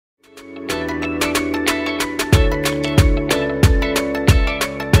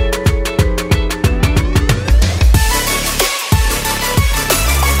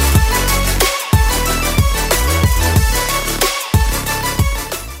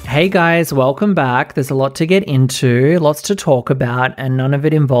Hey guys, welcome back. There's a lot to get into, lots to talk about, and none of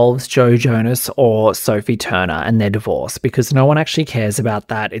it involves Joe Jonas or Sophie Turner and their divorce because no one actually cares about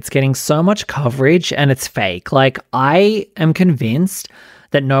that. It's getting so much coverage and it's fake. Like, I am convinced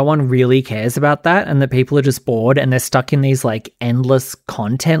that no one really cares about that and that people are just bored and they're stuck in these like endless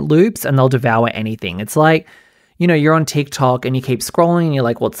content loops and they'll devour anything. It's like, you know, you're on TikTok and you keep scrolling and you're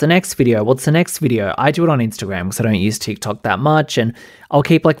like, what's the next video? What's the next video? I do it on Instagram because I don't use TikTok that much. And I'll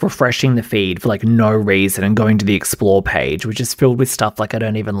keep like refreshing the feed for like no reason and going to the explore page, which is filled with stuff like I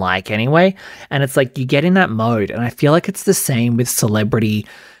don't even like anyway. And it's like you get in that mode. And I feel like it's the same with celebrity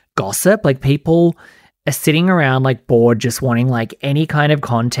gossip. Like people are sitting around like bored, just wanting like any kind of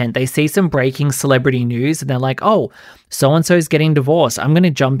content. They see some breaking celebrity news and they're like, oh, so-and-so's getting divorced. I'm going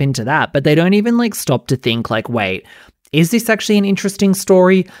to jump into that. But they don't even like stop to think like, wait, is this actually an interesting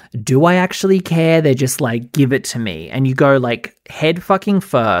story? Do I actually care? They just like give it to me. And you go like head fucking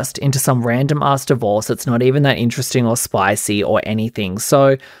first into some random ass divorce that's not even that interesting or spicy or anything.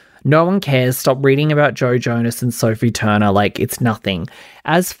 So no one cares. Stop reading about Joe Jonas and Sophie Turner. Like, it's nothing.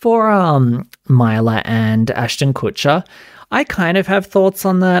 As for Mila and Ashton Kutcher, I kind of have thoughts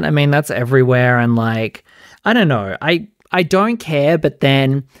on that. I mean, that's everywhere. And like, I don't know. I don't care. But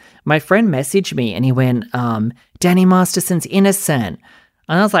then my friend messaged me and he went, Danny Masterson's innocent.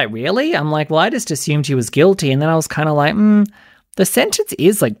 And I was like, really? I'm like, well, I just assumed he was guilty. And then I was kind of like, the sentence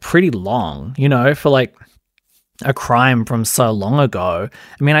is like pretty long, you know, for like a crime from so long ago.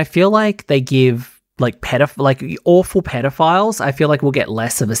 I mean, I feel like they give like awful pedophiles, I feel like we'll get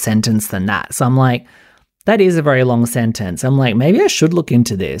less of a sentence than that. So I'm like, that is a very long sentence. I'm like, maybe I should look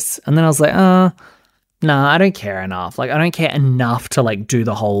into this. And then I was like, nah, I don't care enough. Like, I don't care enough to like do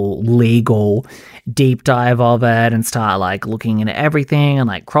the whole legal deep dive of it and start like looking into everything and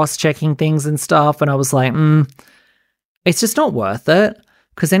like cross-checking things and stuff. And I was like, it's just not worth it.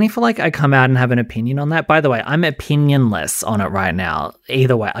 Because then if like I come out and have an opinion on that, by the way, I'm opinionless on it right now.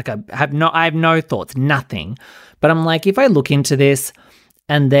 Either way, like I have no thoughts, nothing. But I'm like, if I look into this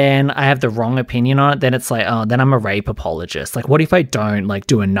and then I have the wrong opinion on it, then it's like, oh, then I'm a rape apologist. Like, what if I don't like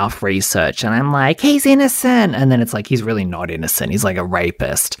do enough research and I'm like, he's innocent. And then it's like, he's really not innocent. He's like a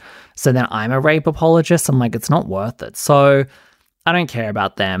rapist. So then I'm a rape apologist. I'm like, it's not worth it. So I don't care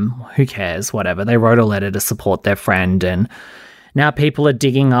about them. Who cares? Whatever. They wrote a letter to support their friend and now people are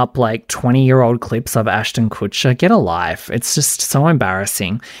digging up like 20-year-old clips of Ashton Kutcher. Get a life. It's just so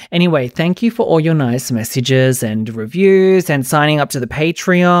embarrassing. Anyway, thank you for all your nice messages and reviews and signing up to the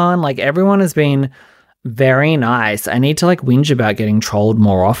Patreon. Like, everyone has been very nice. I need to like whinge about getting trolled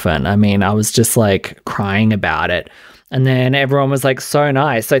more often. I mean, I was just like crying about it. And then everyone was like so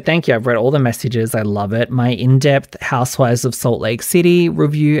nice. So thank you. I've read all the messages. I love it. My in-depth Housewives of Salt Lake City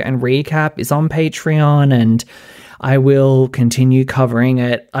review and recap is on Patreon, and I will continue covering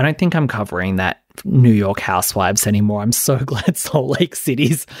it. I don't think I'm covering that New York Housewives anymore. I'm so glad Salt Lake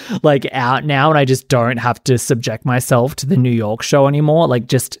City's like out now and I just don't have to subject myself to the New York show anymore. Like,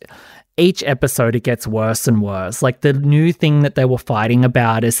 just each episode it gets worse and worse. Like, the new thing that they were fighting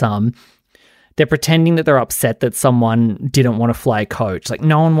about is they're pretending that they're upset that someone didn't want to fly coach. Like,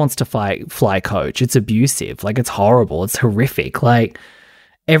 no one wants to fly coach. It's abusive. Like, it's horrible. It's horrific. Like,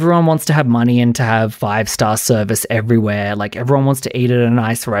 everyone wants to have money and to have 5-star service everywhere. Like, everyone wants to eat at a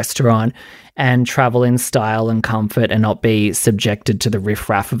nice restaurant and travel in style and comfort and not be subjected to the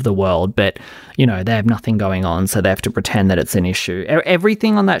riffraff of the world. But, you know, they have nothing going on, so they have to pretend that it's an issue.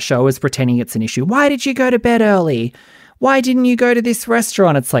 Everything on that show is pretending it's an issue. Why did you go to bed early? Why didn't you go to this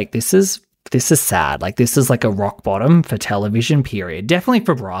restaurant? It's like, this is sad. Like, this is like a rock bottom for television, period. Definitely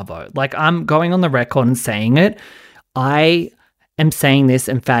for Bravo. Like, I'm going on the record and saying it. I am saying this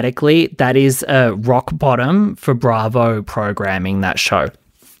emphatically. That is a rock bottom for Bravo programming, that show.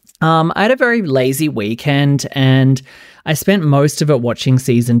 I had a very lazy weekend and I spent most of it watching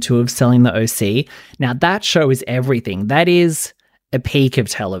season 2 of Selling the HO.C. Now, that show is everything. That is a peak of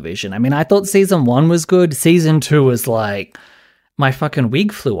television. I mean, I thought season 1 was good. Season 2 was like, my fucking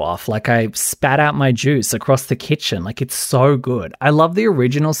wig flew off. Like, I spat out my juice across the kitchen. Like, it's so good. I love the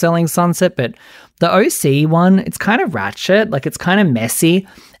original Selling Sunset, but the HO.C one, it's kind of ratchet. Like, it's kind of messy.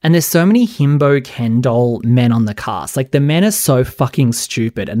 And there's so many himbo Ken doll men on the cast. Like, the men are so fucking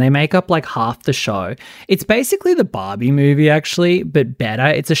stupid and they make up like half the show. It's basically the Barbie movie, actually, but better.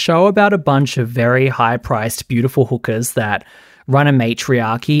 It's a show about a bunch of very high-priced, beautiful hookers that run a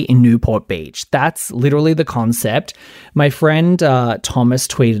matriarchy in Newport Beach. That's literally the concept. My friend Thomas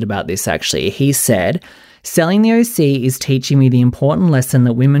tweeted about this actually. He said, selling the OC is teaching me the important lesson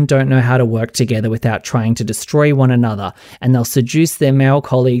that women don't know how to work together without trying to destroy one another, and they'll seduce their male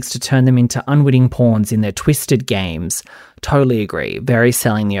colleagues to turn them into unwitting pawns in their twisted games. Totally agree. Very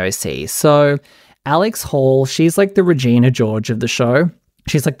selling the OC. So Alex Hall, she's like the Regina George of the show.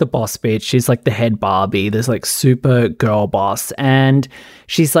 She's like the boss bitch. She's like the head Barbie. There's like super girl boss. And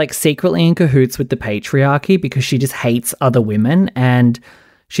she's like secretly in cahoots with the patriarchy because she just hates other women. And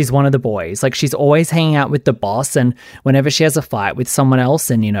she's one of the boys. Like, she's always hanging out with the boss. And whenever she has a fight with someone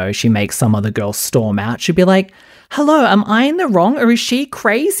else and, you know, she makes some other girl storm out, she'd be like, hello, am I in the wrong or is she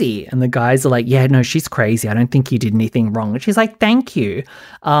crazy? And the guys are like, yeah, no, she's crazy. I don't think you did anything wrong. And she's like, thank you.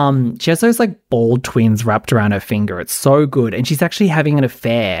 She has those like bald twins wrapped around her finger. It's so good. And she's actually having an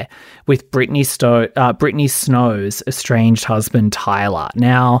affair with Brittany Snow's estranged husband, Tyler.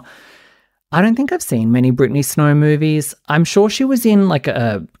 Now, I don't think I've seen many Brittany Snow movies. I'm sure she was in like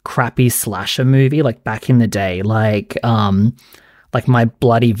a crappy slasher movie like back in the day, like My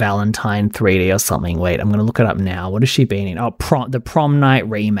Bloody Valentine 3D or something. Wait, I'm going to look it up now. What has she been in? Oh, the Prom Night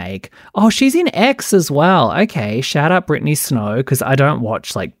remake. Oh, she's in X as well. Okay, shout out Brittany Snow, because I don't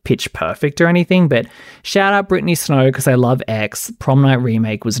watch like Pitch Perfect or anything, but shout out Brittany Snow because I love X. Prom Night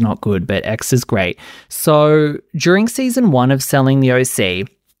remake was not good, but X is great. So during season 1 of Selling the OC,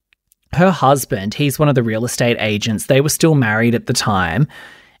 her husband, he's one of the real estate agents. They were still married at the time.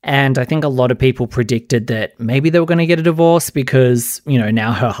 And I think a lot of people predicted that maybe they were going to get a divorce because, you know,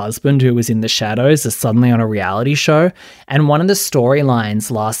 now her husband, who was in the shadows, is suddenly on a reality show. And one of the storylines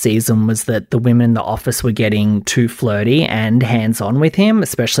last season was that the women in the office were getting too flirty and hands-on with him,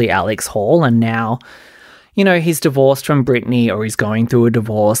 especially Alex Hall. And now, you know, he's divorced from Brittany, or he's going through a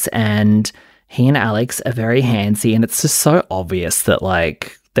divorce, and he and Alex are very handsy. And it's just so obvious that,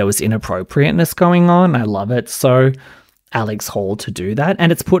 like, there was inappropriateness going on. I love it. So Alex Hall to do that,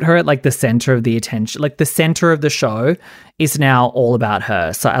 and it's put her at like the center of the attention. Like, the center of the show is now all about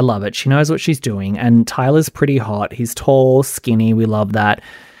her, so I love it. She knows what she's doing, and Tyler's pretty hot. He's tall, skinny, we love that.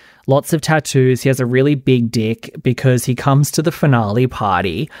 Lots of tattoos. He has a really big dick because he comes to the finale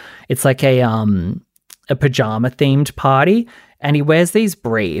party. It's like a pajama themed party, and he wears these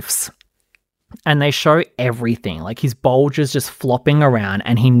briefs and they show everything. Like, his bulge is just flopping around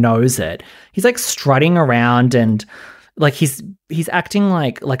and he knows it. He's like strutting around, and like he's acting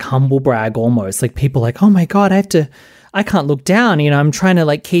like humble brag almost. Like, people like, oh my God, I can't look down. You know, I'm trying to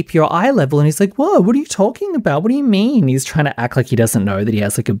like keep your eye level. And he's like, whoa, what are you talking about? What do you mean? He's trying to act like he doesn't know that he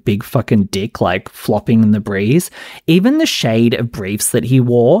has like a big fucking dick like flopping in the breeze. Even the shade of briefs that he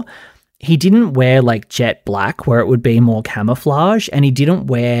wore, he didn't wear like jet black where it would be more camouflage. And he didn't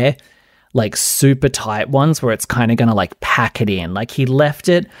wear like super tight ones where it's kind of going to like pack it in. Like, he left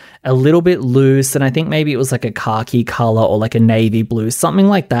it a little bit loose, and I think maybe it was like a khaki color or like a navy blue, something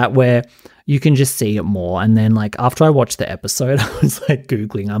like that, where you can just see it more. And then like after I watched the episode, I was like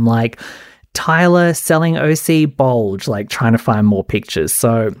Googling, I'm like, Tyler selling OC bulge, like trying to find more pictures.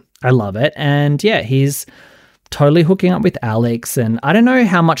 So I love it. And yeah, he's totally hooking up with Alex, and I don't know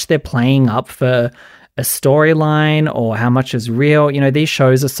how much they're playing up for a storyline or how much is real. You know, these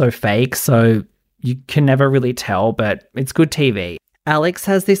shows are so fake, so you can never really tell, but it's good TV. Alex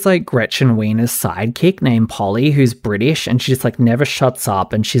has this like Gretchen Wiener's sidekick named Polly, who's British, and she just like never shuts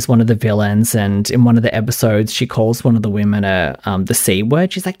up, and she's one of the villains. And in one of the episodes, she calls one of the women the C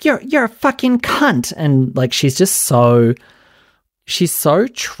word. She's like, you're a fucking cunt. And like, she's so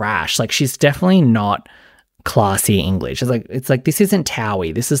trash. Like, she's definitely not classy English. It's like this isn't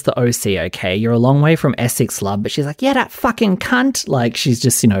Towie, this is the OC, okay? You're a long way from Essex, love. But she's like, yeah, that fucking cunt. Like, she's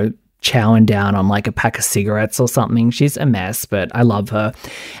just, you know, chowing down on like a pack of cigarettes or something. She's a mess, but I love her.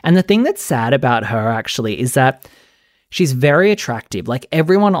 And the thing that's sad about her actually is that she's very attractive. Like,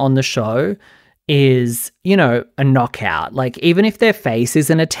 everyone on the show is, you know, a knockout. Like, even if their face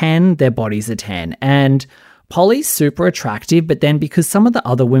isn't a 10, their body's a 10. And Polly's super attractive, but then because some of the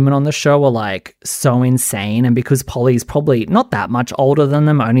other women on the show are like so insane, and because Polly's probably not that much older than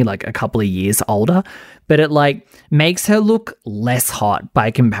them, only like a couple of years older, but it like makes her look less hot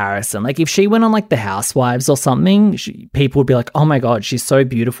by comparison. Like, if she went on like The Housewives or something, people would be like, oh my God, she's so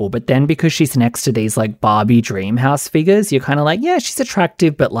beautiful. But then because she's next to these like Barbie dream house figures, you're kind of like, yeah, she's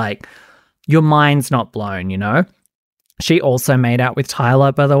attractive, but like your mind's not blown, you know? She also made out with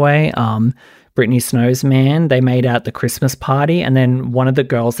Tyler, by the way. Brittany Snow's man. They made out the Christmas party, and then one of the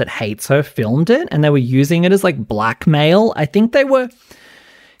girls that hates her filmed it, and they were using it as like blackmail. I think they were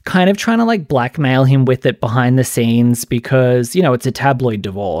kind of trying to like blackmail him with it behind the scenes because, you know, it's a tabloid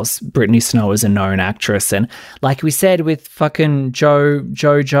divorce. Brittany Snow is a known actress. And like we said with fucking Joe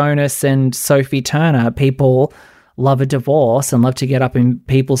Jonas and Sophie Turner, people love a divorce and love to get up in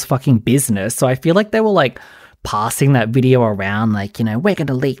people's fucking business. So I feel like they were like passing that video around like, you know, we're going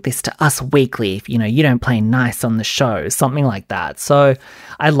to leak this to Us Weekly if, you know, you don't play nice on the show, something like that. So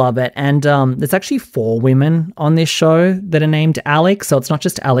I love it. And there's actually 4 women on this show that are named Alex. So it's not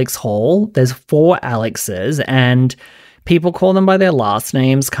just Alex Hall. There's 4 Alexes and people call them by their last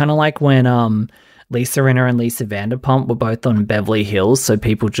names, kind of like when Lisa Rinna and Lisa Vanderpump were both on Beverly Hills. So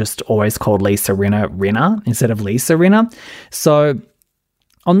people just always called Lisa Rinna instead of Lisa Rinna. So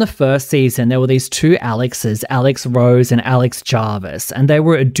on the first season, there were these 2 Alexes, Alex Rose and Alex Jarvis, and they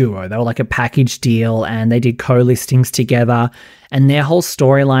were a duo. They were like a package deal, and they did co-listings together. And their whole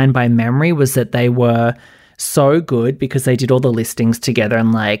storyline by memory was that they were so good because they did all the listings together,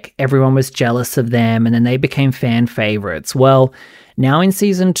 and like everyone was jealous of them, and then they became fan favorites. Well, now in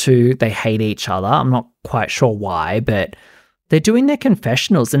season 2, they hate each other. I'm not quite sure why, but they're doing their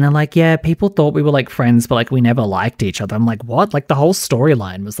confessionals and they're like, yeah, people thought we were like friends, but like we never liked each other. I'm like, what? Like the whole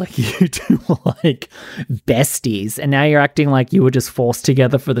storyline was like you two were like besties and now you're acting like you were just forced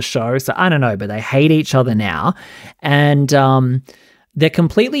together for the show. So I don't know, but they hate each other now. And they're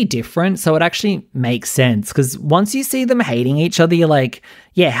completely different. So it actually makes sense because once you see them hating each other, you're like,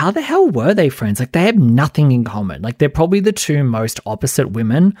 yeah, how the hell were they friends? Like they have nothing in common. Like they're probably the 2 most opposite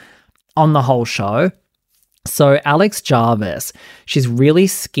women on the whole show. So Alex Jarvis, she's really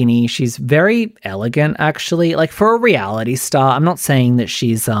skinny. She's very elegant, actually. Like for a reality star, I'm not saying that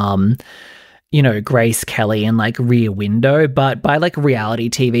she's, you know, Grace Kelly and like Rear Window, but by like reality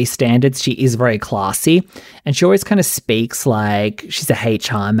TV standards, she is very classy. And she always kind of speaks like she's a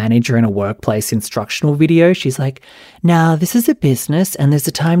HR manager in a workplace instructional video. She's like, now this is a business and there's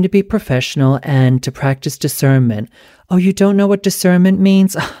a time to be professional and to practice discernment. Oh, you don't know what discernment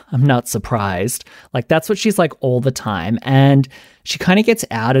means? I'm not surprised. Like that's what she's like all the time. And she kind of gets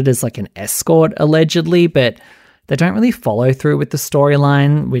outed as like an escort allegedly, but they don't really follow through with the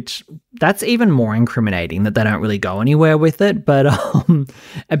storyline, which that's even more incriminating that they don't really go anywhere with it. But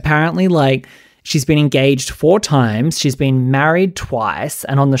apparently like she's been engaged 4 times. She's been married twice.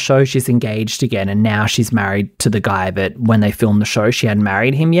 And on the show, she's engaged again. And now she's married to the guy that when they filmed the show, she hadn't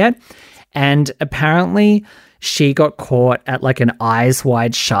married him yet. And apparently she got caught at like an Eyes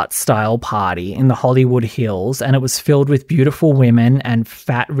Wide Shut style party in the Hollywood Hills, and it was filled with beautiful women and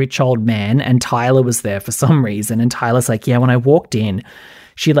fat rich old men, and Tyler was there for some reason. And Tyler's like, yeah, when I walked in,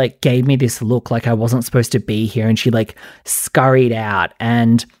 she like gave me this look like I wasn't supposed to be here, and she like scurried out.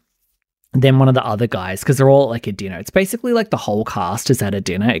 And then one of the other guys, because they're all at like a dinner, it's basically like the whole cast is at a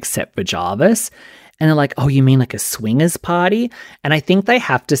dinner except for Jarvis. And they're like, oh, you mean like a swingers party? And I think they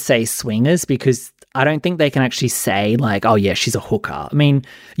have to say swingers because I don't think they can actually say like, oh yeah, she's a hooker. I mean,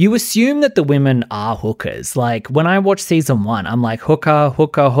 you assume that the women are hookers. Like when I watched season 1, I'm like hooker.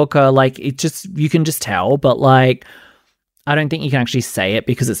 Like it just, you can just tell, but like, I don't think you can actually say it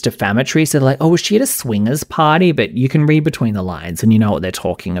because it's defamatory. So they're like, oh, was she at a swingers party? But you can read between the lines and you know what they're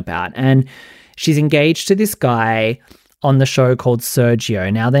talking about. And she's engaged to this guy on the show called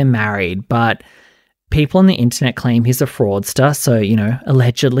Sergio. Now they're married, but people on the internet claim he's a fraudster. So, you know,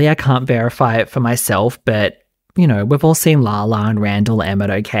 allegedly, I can't verify it for myself, but, you know, we've all seen Lala and Randall Emmett,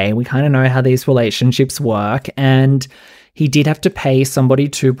 okay? We kind of know how these relationships work. And he did have to pay somebody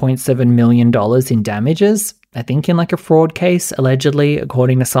 $2.7 million in damages, I think in like a fraud case, allegedly,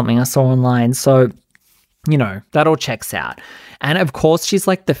 according to something I saw online. So, you know, that all checks out. And of course, she's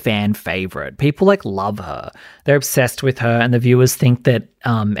like the fan favorite. People like love her. They're obsessed with her, and the viewers think that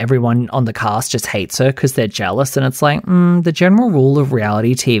everyone on the cast just hates her because they're jealous. And it's like, the general rule of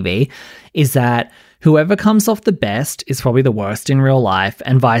reality TV is that whoever comes off the best is probably the worst in real life,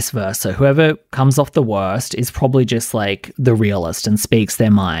 and vice versa. Whoever comes off the worst is probably just like the realest and speaks their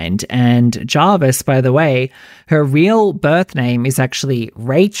mind. And Jarvis, by the way, her real birth name is actually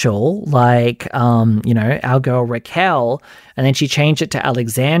Rachel, like, you know, our girl Raquel. And then she changed it to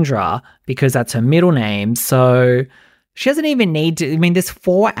Alexandra because that's her middle name. So she doesn't even need to, I mean, there's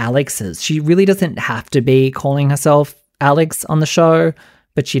 4 Alexes. She really doesn't have to be calling herself Alex on the show,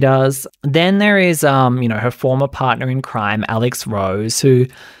 but she does. Then there is, you know, her former partner in crime, Alex Rose, who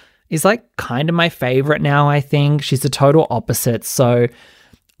is like kind of my favorite now, I think. She's the total opposite. So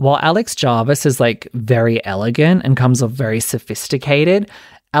while Alex Jarvis is like very elegant and comes off very sophisticated,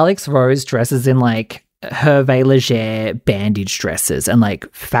 Alex Rose dresses in like Hervé Leger bandage dresses and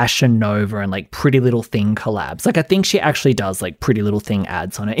like Fashion Nova and like Pretty Little Thing collabs. Like I think she actually does like Pretty Little Thing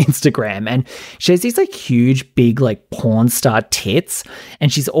ads on her Instagram, and she has these like huge big like porn star tits,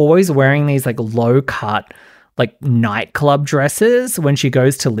 and she's always wearing these like low cut like nightclub dresses when she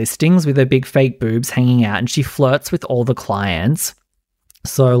goes to listings with her big fake boobs hanging out, and she flirts with all the clients.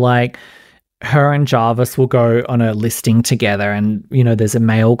 So like her and Jarvis will go on a listing together, and you know there's a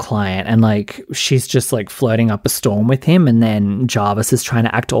male client, and like she's just like flirting up a storm with him, and then Jarvis is trying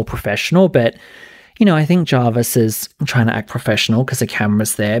to act all professional, but you know I think Jarvis is trying to act professional because the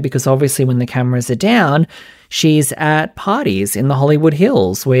camera's there, because obviously when the cameras are down she's at parties in the Hollywood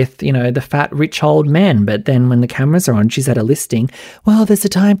Hills with, you know, the fat rich old men, but then when the cameras are on she's at a listing. Well, there's a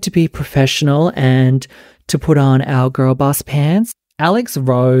time to be professional and to put on our girl boss pants. Alex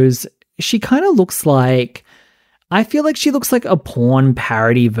Rose, she kind of looks like, I feel like she looks like a porn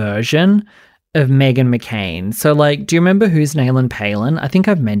parody version of Meghan McCain. So like, do you remember Who's Nailin' Palin? I think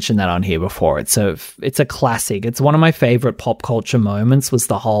I've mentioned that on here before. It's a classic. It's one of my favorite pop culture moments, was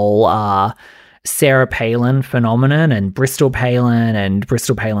the whole Sarah Palin phenomenon and Bristol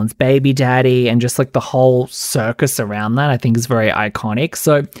Palin's baby daddy, and just like the whole circus around that I think is very iconic.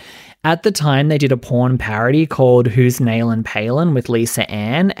 So at the time, they did a porn parody called Who's Nailin' Palin with Lisa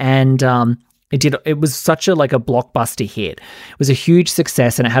Ann, and it was such a like a blockbuster hit. It was a huge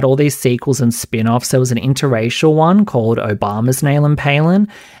success, and it had all these sequels and spin-offs. There was an interracial one called Obama's Nailin' Palin,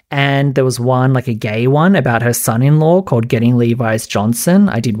 and there was one like a gay one about her son-in-law called Getting Levi's Johnson.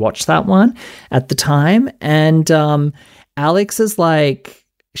 I did watch that one at the time, and Alex is like,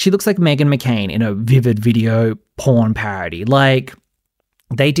 she looks like Meghan McCain in a Vivid Video porn parody. Like,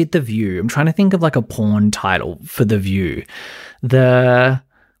 they did The View. I'm trying to think of like a porn title for The View.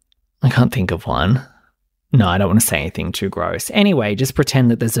 I can't think of one. No, I don't want to say anything too gross. Anyway, just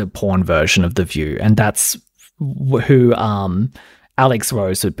pretend that there's a porn version of The View, and that's who Alex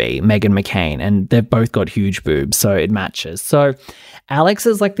Rose would be, Meghan McCain, and they've both got huge boobs, so it matches. So Alex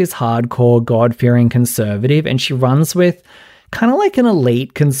is like this hardcore, God-fearing conservative, and she runs with kind of like an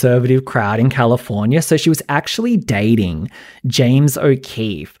elite conservative crowd in California. So she was actually dating James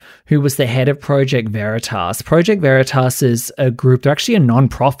O'Keefe, who was the head of Project Veritas. Project Veritas is a group, they're actually a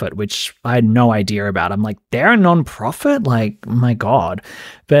non-profit, which I had no idea about. I'm like, they're a non-profit? Like, my God.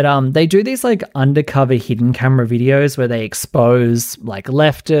 But they do these like undercover hidden camera videos where they expose like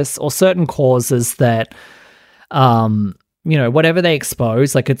leftists or certain causes that, you know, whatever they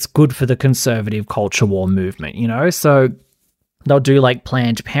expose, like it's good for the conservative culture war movement, you know? So they'll do like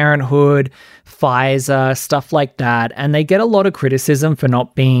Planned Parenthood, Pfizer, stuff like that. And they get a lot of criticism for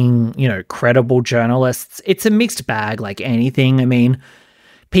not being, you know, credible journalists. It's a mixed bag like anything. I mean,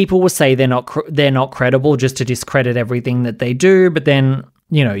 people will say they're not credible just to discredit everything that they do. But then,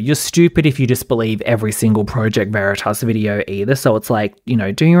 you know, you're stupid if you just believe every single Project Veritas video either. So it's like, you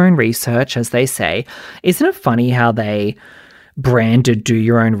know, do your own research, as they say. Isn't it funny how they branded do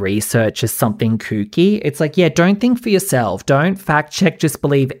your own research as something kooky? It's like, yeah, don't think for yourself. Don't fact check, just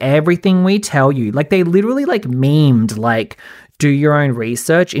believe everything we tell you. Like they literally like memed like do your own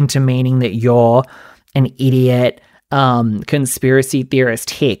research into meaning that you're an idiot conspiracy theorist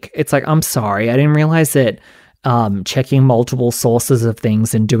hick. It's like, I'm sorry, I didn't realize that checking multiple sources of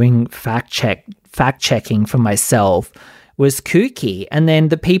things and doing fact checking for myself was kooky. And then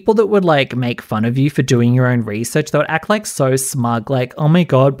the people that would like make fun of you for doing your own research, they would act like so smug, like, oh my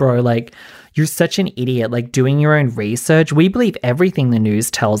God, bro, like you're such an idiot, like doing your own research. We believe everything the news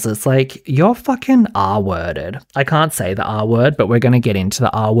tells us. Like, you're fucking R-worded. I can't say the R word, but we're going to get into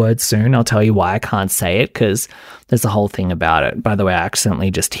the R word soon. I'll tell you why I can't say it, because there's a whole thing about it. By the way, I accidentally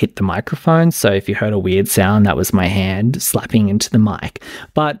just hit the microphone, so if you heard a weird sound, that was my hand slapping into the mic.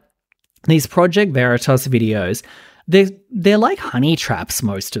 But these Project Veritas videos, they're like honey traps,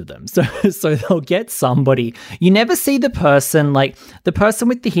 most of them. So they'll get somebody. You never see the person, like the person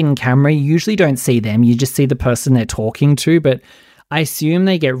with the hidden camera, you usually don't see them. You just see the person they're talking to. But I assume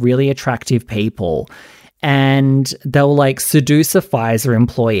they get really attractive people, and they'll like seduce a Pfizer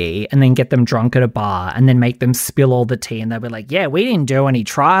employee and then get them drunk at a bar and then make them spill all the tea. And they'll be like, yeah, we didn't do any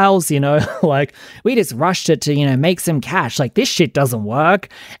trials, you know, like we just rushed it to, you know, make some cash. Like this shit doesn't work.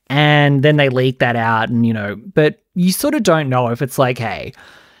 And then they leak that out, and, you know, but you sort of don't know if it's like, hey,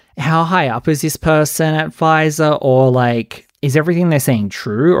 how high up is this person at Pfizer, or like, is everything they're saying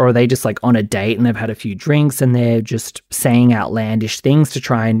true, or are they just like on a date and they've had a few drinks and they're just saying outlandish things to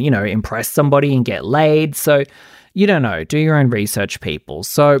try and, you know, impress somebody and get laid? So you don't know. Do your own research, people.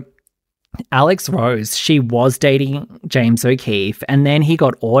 So Alex Rose, she was dating James O'Keefe, and then he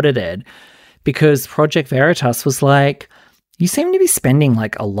got audited because Project Veritas was like, you seem to be spending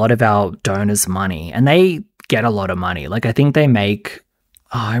like a lot of our donors' money, and they get a lot of money. Like, I think they make,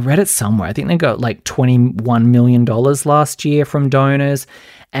 I read it somewhere, I think they got like $21 million last year from donors.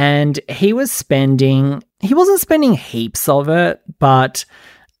 And he wasn't spending heaps of it, but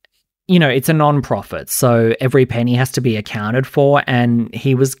it's a non-profit, so every penny has to be accounted for. And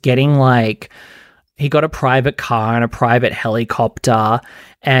he was getting he got a private car and a private helicopter,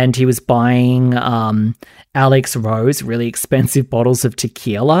 and he was buying Alex Rose really expensive bottles of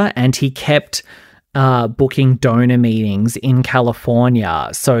tequila, and he kept booking donor meetings in California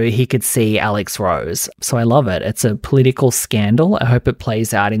so he could see Alex Rose. So I love it. It's a political scandal. I hope it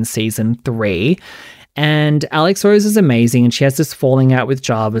plays out in season 3. And Alex Rose is amazing, and she has this falling out with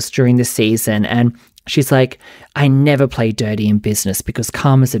Jarvis during the season, and she's like, I never play dirty in business because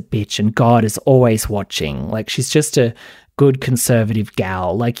karma's a bitch and God is always watching. Like, she's just a good conservative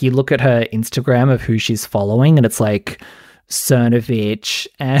gal. Like, you look at her Instagram of who she's following, and it's like Cernovich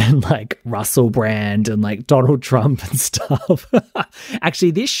and like Russell Brand and like Donald Trump and stuff.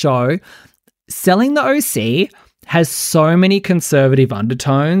 Actually, this show, Selling the OC, has so many conservative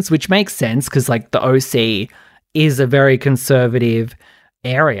undertones, which makes sense because like the OC is a very conservative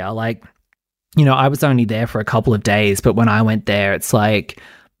area. Like, I was only there for a couple of days, but when I went there, it's like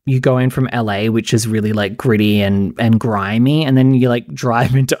you go in from LA, which is really like gritty and grimy, and then you like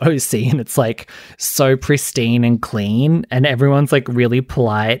drive into OC and it's like so pristine and clean, and everyone's like really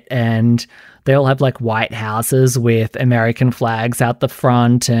polite, and they all have like white houses with American flags out the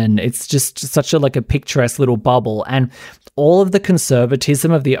front, and it's just such a like a picturesque little bubble. And all of the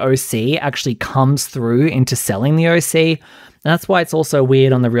conservatism of the OC actually comes through into Selling the OC. And that's why it's also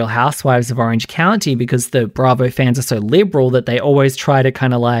weird on the Real Housewives of Orange County, because the Bravo fans are so liberal that they always try to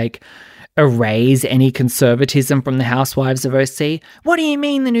kind of like erase any conservatism from the Housewives of OC. What do you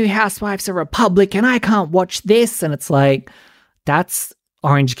mean the new Housewives are Republican? I can't watch this. And it's like, that's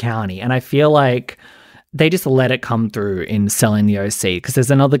Orange County. And I feel like they just let it come through in Selling the OC, because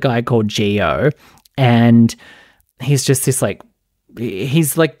there's another guy called Gio, and he's just this like,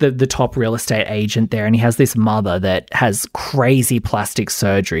 he's like the top real estate agent there, and he has this mother that has crazy plastic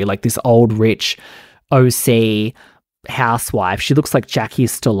surgery, like this old rich OC housewife. She looks like Jackie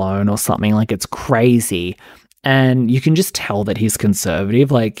Stallone or something. Like, it's crazy. And you can just tell that he's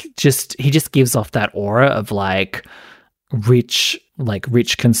conservative. Like, he just gives off that aura of like rich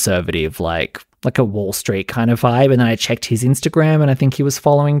conservative, like a Wall Street kind of vibe. And then I checked his Instagram, and I think he was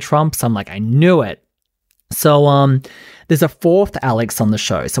following Trump. So I'm like, I knew it. So there's a fourth Alex on the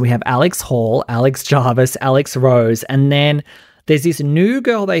show. So we have Alex Hall, Alex Jarvis, Alex Rose, and then there's this new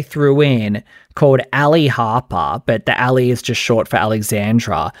girl they threw in called Ali Harper, but the Ali is just short for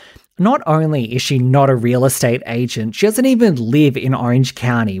Alexandra. Not only is she not a real estate agent, she doesn't even live in Orange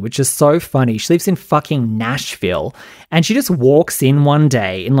County, which is so funny. She lives in fucking Nashville, and she just walks in one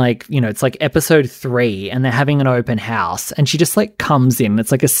day in like, it's like episode 3, and they're having an open house, and she just like comes in.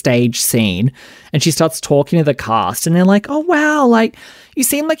 It's like a stage scene, and she starts talking to the cast, and they're like, oh wow, like you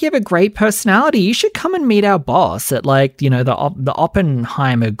seem like you have a great personality. You should come and meet our boss at like, the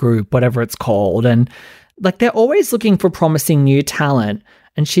Oppenheimer group, whatever it's called. And like, they're always looking for promising new talent.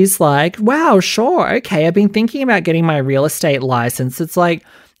 And she's like, wow, sure, okay, I've been thinking about getting my real estate license. It's like,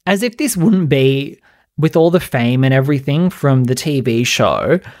 as if this wouldn't be, with all the fame and everything from the TV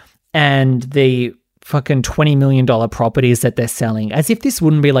show and the fucking $20 million properties that they're selling, as if this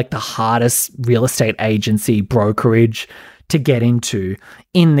wouldn't be like the hardest real estate agency brokerage to get into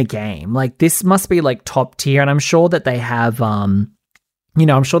in the game. Like, this must be like top tier. And I'm sure that they have, I'm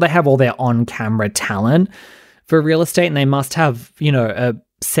sure they have all their on-camera talent for real estate, and they must have, a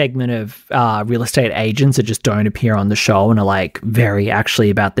segment of real estate agents that just don't appear on the show and are like very actually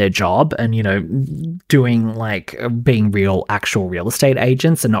about their job and, doing like being actual real estate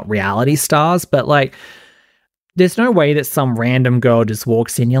agents and not reality stars. But like, there's no way that some random girl just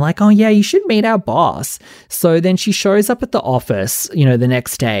walks in, you're like, oh yeah, you should meet our boss. So then she shows up at the office, the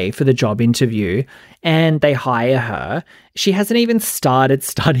next day for the job interview, and they hire her. She hasn't even started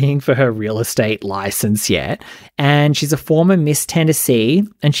studying for her real estate license yet. And she's a former Miss Tennessee,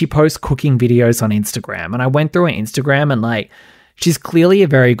 and she posts cooking videos on Instagram. And I went through her Instagram, and like, she's clearly a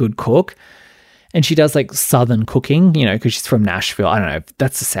very good cook. And she does like Southern cooking, because she's from Nashville. I don't know if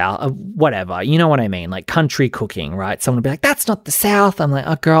that's the South, whatever. You know what I mean? Like country cooking, right? Someone would be like, that's not the South. I'm like,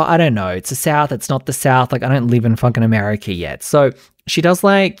 oh girl, I don't know. It's the South. It's not the South. Like, I don't live in fucking America yet. So she does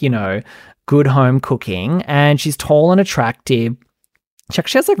like, good home cooking, and she's tall and attractive. She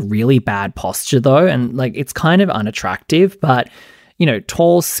actually has like really bad posture though. And like, it's kind of unattractive, but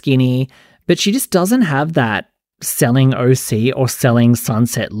tall, skinny, but she just doesn't have that Selling OC or Selling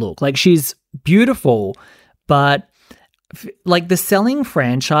Sunset look. Like, she's beautiful, but like the Selling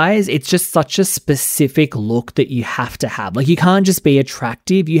franchise, it's just such a specific look that you have to have. Like you can't just be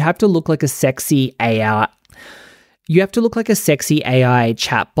attractive. You have to look like a sexy AI. You have to look like a sexy AI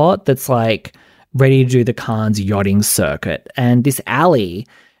chatbot that's like ready to do the Khan's yachting circuit. And this Ally,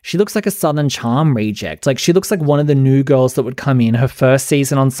 she looks like a Southern Charm reject. Like she looks like one of the new girls that would come in her first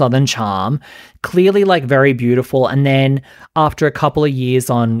season on Southern Charm, clearly like very beautiful. And then after a couple of years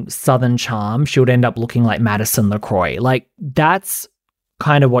on Southern Charm, she would end up looking like Madison LaCroix. Like that's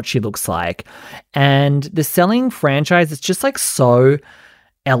kind of what she looks like. And the Selling franchise, it's just like so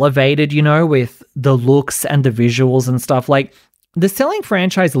elevated, you know, with the looks and the visuals and stuff. Like the Selling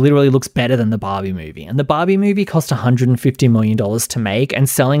franchise literally looks better than the Barbie movie, and the Barbie movie cost $150 million to make, and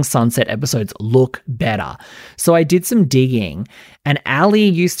Selling Sunset episodes look better. So I did some digging, and Ally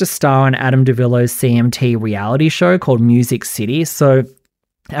used to star on Adam DeVillo's CMT reality show called Music City. So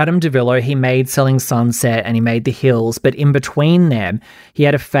Adam DeVillo, he made Selling Sunset and he made The Hills, but in between them, he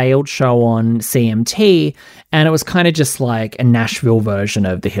had a failed show on CMT, and it was kind of just like a Nashville version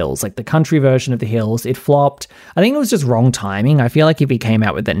of The Hills, like the country version of The Hills. It flopped. I think it was just wrong timing. I feel like if he came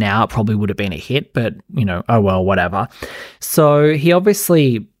out with it now, it probably would have been a hit, but, you know, oh well, whatever. So he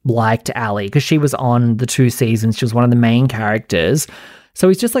obviously liked Ally because she was on the 2 seasons. She was one of the main characters. So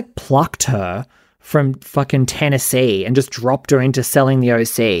he's just like plucked her from fucking Tennessee and just dropped her into Selling the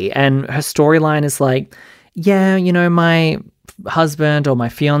OC. And her storyline is like, yeah, you know, my husband or my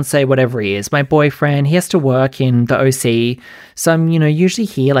fiance, whatever he is, my boyfriend, he has to work in the OC. So I'm, you know, usually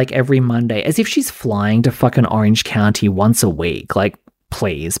here like every Monday, as if she's flying to fucking Orange County once a week. Like,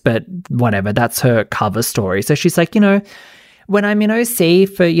 please, but whatever, that's her cover story. So she's like, you know, when I'm in OC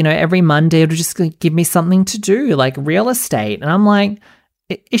for, you know, every Monday, it'll just give me something to do, like real estate. And I'm like,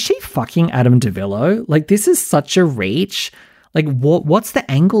 is she fucking Adam DeVillo? Like, this is such a reach. Like, what's the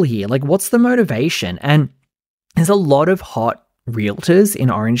angle here? Like, what's the motivation? And there's a lot of hot realtors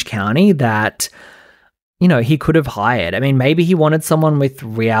in Orange County that, you know, he could have hired. I mean, maybe he wanted someone with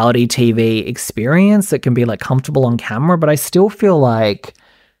reality TV experience that can be, like, comfortable on camera, but I still feel like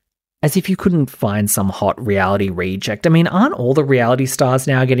as if you couldn't find some hot reality reject. I mean, aren't all the reality stars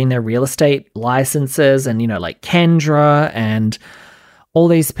now getting their real estate licenses and, you know, like Kendra and all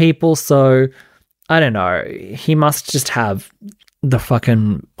these people? So I don't know. He must just have the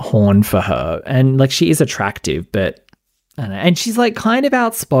fucking horn for her. And like, she is attractive, but I don't know. And she's like kind of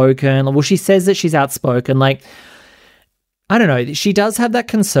outspoken. Well, she says that she's outspoken. Like, I don't know. She does have that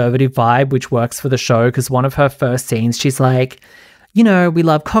conservative vibe, which works for the show, because one of her first scenes, she's like, you know, we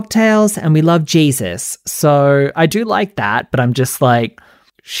love cocktails and we love Jesus. So I do like that, but I'm just like,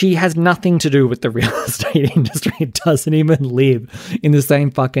 she has nothing to do with the real estate industry. It doesn't even live in the same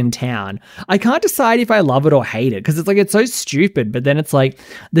fucking town. I can't decide if I love it or hate it because it's like, it's so stupid. But then it's like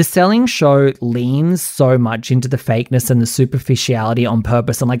the Selling show leans so much into the fakeness and the superficiality on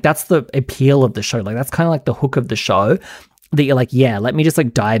purpose. And like, that's the appeal of the show. Like, that's kind of like the hook of the show that you're like, yeah, let me just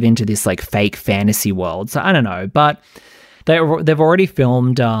like dive into this like fake fantasy world. So I don't know, but they've already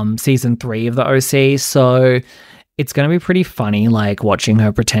filmed season 3 of the OC. So it's going to be pretty funny, like watching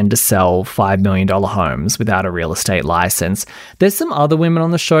her pretend to sell $5 million homes without a real estate license. There's some other women on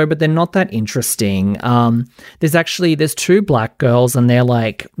the show, but they're not that interesting. There's 2 black girls and they're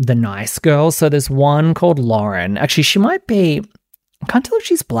like the nice girls. So there's one called Lauren. Actually, she might be, I can't tell if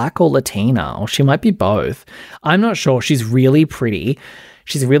she's black or Latina, or she might be both. I'm not sure. She's really pretty.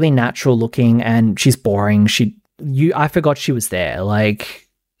 She's really natural looking and she's boring. I forgot she was there. Like,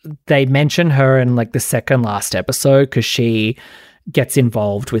 they mention her in like the second last episode because she gets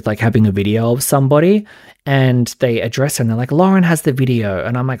involved with like having a video of somebody, and they address her and they're like, Lauren has the video.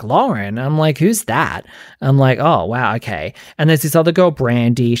 And I'm like, Lauren? I'm like, who's that? I'm like, oh wow, okay. And there's this other girl,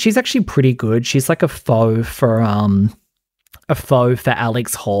 Brandy. She's actually pretty good. She's like a faux for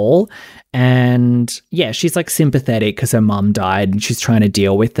Alex Hall. And yeah, she's like sympathetic because her mum died and she's trying to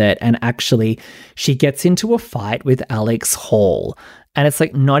deal with it. And actually she gets into a fight with Alex Hall. And it's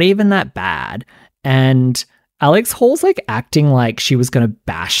like not even that bad. And Alex Hall's like acting like she was going to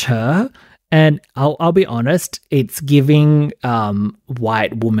bash her. And I'll be honest, it's giving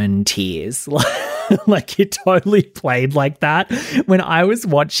white woman tears. Like it totally played like that. When I was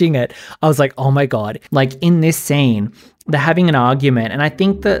watching it, I was like, oh my God. Like in this scene, they're having an argument. And I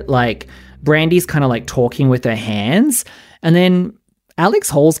think that like Brandy's kind of like talking with her hands. And then Alex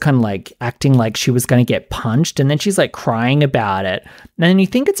Hall's kind of like acting like she was going to get punched, and then she's like crying about it. And then you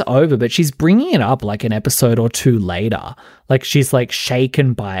think it's over, but she's bringing it up like an episode or 2 later. Like she's like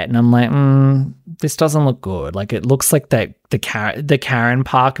shaken by it, and I'm like, this doesn't look good. Like it looks like the Karen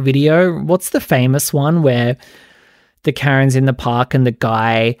Park video. What's the famous one where the Karen's in the park and the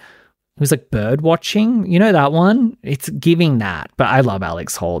guy It was like bird watching. You know that one? It's giving that. But I love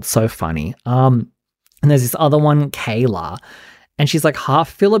Alex Holt. So funny. And there's this other one, Kayla. And she's like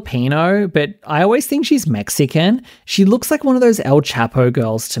half Filipino, but I always think she's Mexican. She looks like one of those El Chapo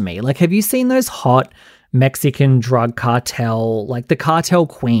girls to me. Like, have you seen those hot Mexican drug cartel, like the cartel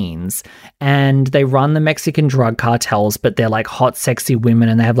queens? And they run the Mexican drug cartels, but they're like hot, sexy women,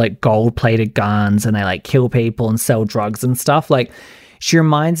 and they have like gold-plated guns, and they like kill people and sell drugs and stuff. Like, she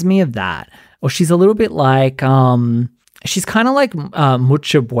reminds me of that. Or she's a little bit like, she's kind of like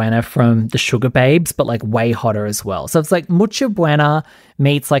Mucha Buena from the Sugar Babes, but like way hotter as well. So it's like Mucha Buena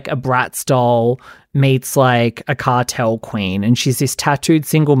meets like a Bratz doll, meets like a cartel queen. And she's this tattooed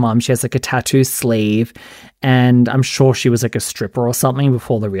single mom. She has like a tattoo sleeve. And I'm sure she was like a stripper or something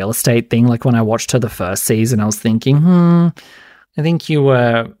before the real estate thing. Like when I watched her the first season, I was thinking, I think you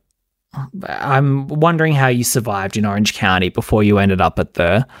were... I'm wondering how you survived in Orange County before you ended up at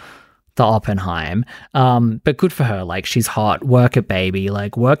the Oppenheim. But good for her. Like, she's hot. Work it, baby.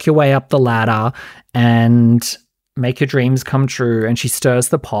 Like, work your way up the ladder and make your dreams come true. And she stirs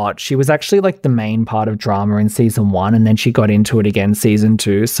the pot. She was actually like the main part of drama in season 1, and then she got into it again season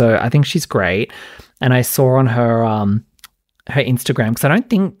 2. So I think she's great. And I saw on her her Instagram, because I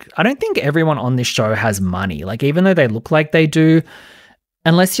don't think everyone on this show has money. Like, even though they look like they do,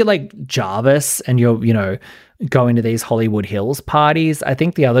 unless you're like Jarvis and you're, you know, going to these Hollywood Hills parties, I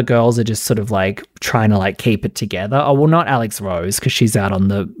think the other girls are just sort of like trying to like keep it together. Oh, well, not Alex Rose, because she's out on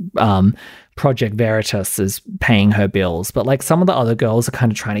the Project Veritas is paying her bills. But like some of the other girls are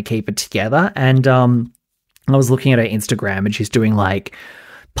kind of trying to keep it together. And I was looking at her Instagram, and she's doing like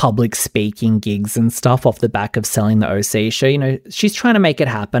public speaking gigs and stuff off the back of selling the HO.C show. You know, she's trying to make it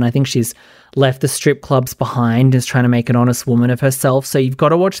happen. I think she's left the strip clubs behind, is trying to make an honest woman of herself. So you've got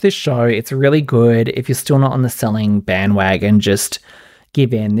to watch this show. It's really good. If you're still not on the selling bandwagon, just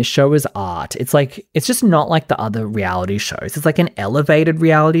give in. This show is art. It's like, it's just not like the other reality shows. It's like an elevated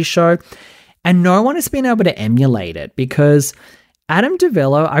reality show, and no one has been able to emulate it, because Adam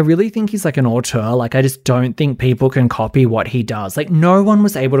DiVello, I really think he's like an auteur. Like, I just don't think people can copy what he does. Like, no one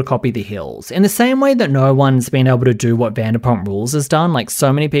was able to copy The Hills in the same way that no one's been able to do what Vanderpump Rules has done. Like,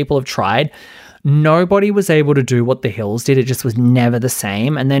 so many people have tried. Nobody was able to do what The Hills did. It just was never the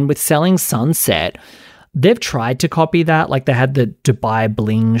same. And then with Selling Sunset, they've tried to copy that. Like, they had the Dubai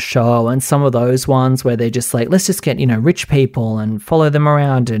Bling show and some of those ones where they're just like, let's just get, you know, rich people and follow them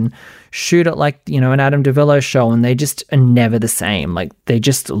around and shoot it like, you know, an Adam DiVello show. And they just are never the same. Like, they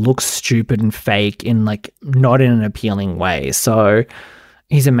just look stupid and fake in like not in an appealing way. So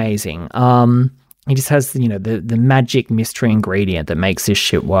he's amazing. He just has, you know, the magic mystery ingredient that makes this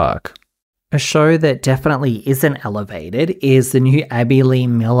shit work. A show that definitely isn't elevated is the new Abby Lee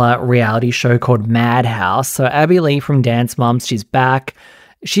Miller reality show called Madhouse. So Abby Lee from Dance Moms, she's back.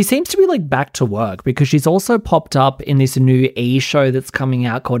 She seems to be like back to work, because she's also popped up in this new E! Show that's coming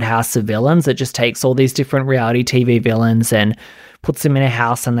out called House of Villains. It just takes all these different reality TV villains and puts them in a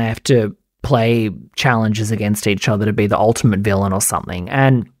house, and they have to play challenges against each other to be the ultimate villain or something.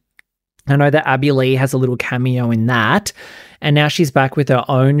 And I know that Abby Lee has a little cameo in that. And now she's back with her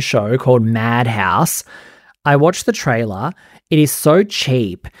own show called Madhouse. I watched the trailer. It is so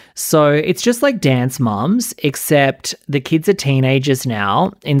cheap. So it's just like Dance Moms, except the kids are teenagers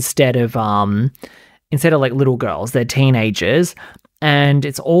now instead of like little girls. They're teenagers. And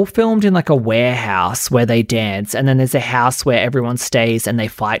it's all filmed in like a warehouse where they dance. And then there's a house where everyone stays and they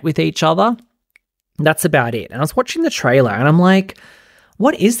fight with each other. That's about it. And I was watching the trailer and I'm like,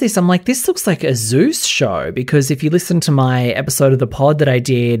 what is this? I'm like, this looks like a Zeus show, because if you listen to my episode of the pod that I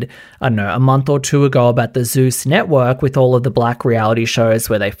did, I don't know, a month or two ago about the Zeus network with all of the black reality shows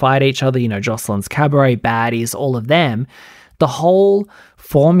where they fight each other, you know, Jocelyn's Cabaret, Baddies, all of them, the whole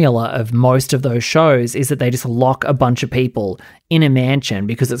formula of most of those shows is that they just lock a bunch of people in a mansion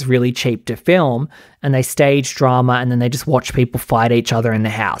because it's really cheap to film, and they stage drama, and then they just watch people fight each other in the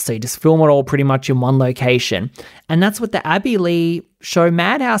house. So you just film it all pretty much in one location. And that's what the Abby Lee show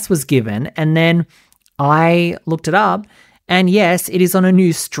Madhouse was given. And then I looked it up, and yes, it is on a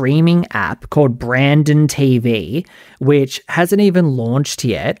new streaming app called Brandon TV, which hasn't even launched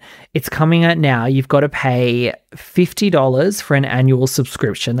yet. It's coming out now. You've got to pay $50 for an annual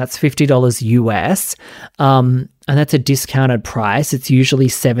subscription. That's $50 US. And that's a discounted price. It's usually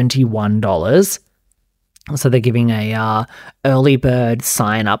 $71. So they're giving a early bird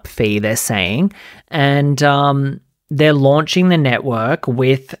sign-up fee, they're saying. And they're launching the network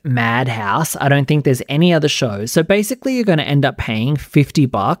with Madhouse. I don't think there's any other shows. So basically, you're going to end up paying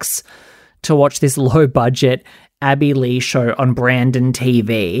 $50 to watch this low-budget Abby Lee show on Brandon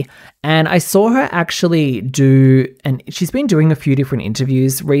TV. And I saw her actually and she's been doing a few different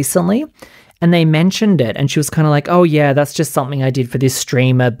interviews recently. And they mentioned it, and she was kind of like, oh yeah, that's just something I did for this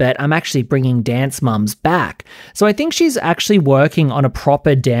streamer, but I'm actually bringing Dance Mums back. So I think she's actually working on a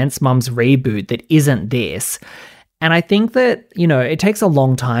proper Dance Mums reboot that isn't this. And I think that, it takes a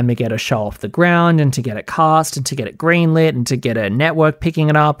long time to get a show off the ground and to get it cast and to get it greenlit and to get a network picking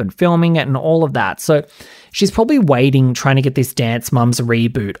it up and filming it and all of that. So she's probably waiting, trying to get this Dance Mums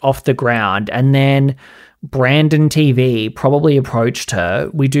reboot off the ground. And then Brandon TV probably approached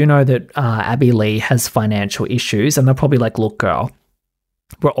her. We do know that Abby Lee has financial issues, and they're probably like, look, girl,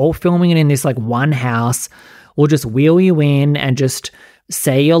 we're all filming it in this like one house. We'll just wheel you in and just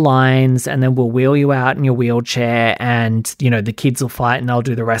say your lines, and then we'll wheel you out in your wheelchair, and, the kids will fight and they'll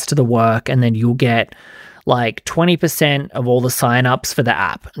do the rest of the work, and then you'll get like 20% of all the signups for the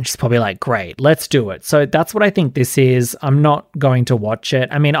app. And she's probably like, great, let's do it. So that's what I think this is. I'm not going to watch it.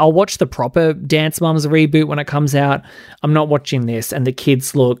 I mean, I'll watch the proper Dance Mums reboot when it comes out. I'm not watching this, and the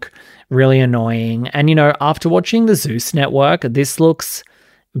kids look really annoying. And, after watching the Zeus Network, this looks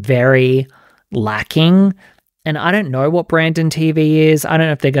very lacking. And I don't know what Brandon TV is. I don't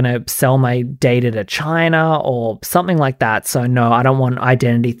know if they're going to sell my data to China or something like that. So no, I don't want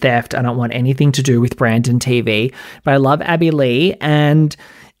identity theft. I don't want anything to do with Brandon TV. But I love Abby Lee, and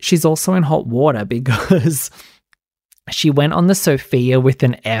she's also in hot water because she went on the Sophia with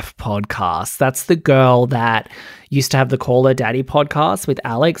an F podcast. That's the girl that used to have the Call Her Daddy podcast with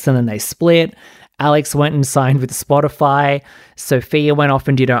Alex, and then they split. Alex went and signed with Spotify. Sophia went off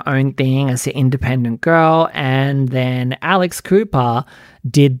and did her own thing as an independent girl. And then Alex Cooper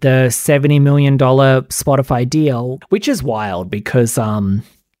did the $70 million Spotify deal, which is wild because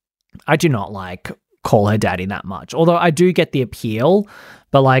I do not like Call Her Daddy that much. Although I do get the appeal,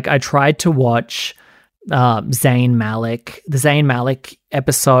 but like I tried to watch the Zayn Malik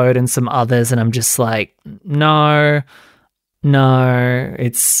episode and some others, and I'm just like, no,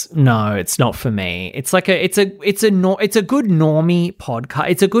 it's not for me. It's like it's a good normie podcast.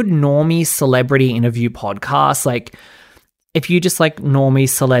 It's a good normie celebrity interview podcast. Like if you just like normie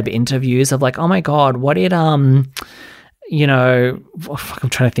celeb interviews of like, oh my God, what did I'm trying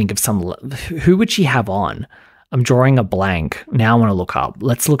to think of who would she have on? I'm drawing a blank. Now I want to look up.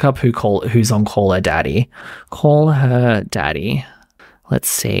 Let's look up who's on Call Her Daddy. Call Her Daddy. Let's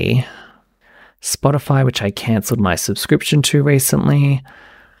see. Spotify, which I cancelled my subscription to recently.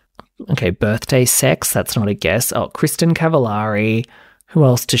 Okay, Birthday Sex, that's not a guess. Oh, Kristen Cavallari. Who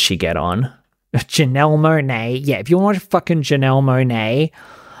else does she get on? Janelle Monáe. Yeah, if you want to fucking Janelle Monáe,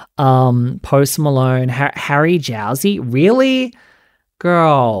 Post Malone, Harry Jowsey. Really?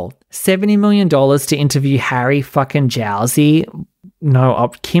 Girl, $70 million to interview Harry fucking Jowsey.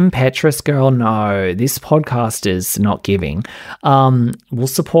 No, Kim Petras, girl, no. This podcast is not giving. We'll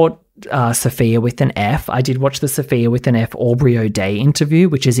support Sophia with an F. I did watch the Sophia with an F Aubrey O'Day interview,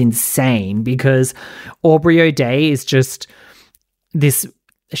 which is insane because Aubrey O'Day is just this.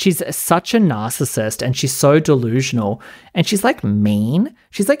 She's such a narcissist and she's so delusional, and she's like mean.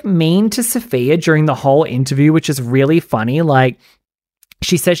 She's like mean to Sophia during the whole interview, which is really funny. Like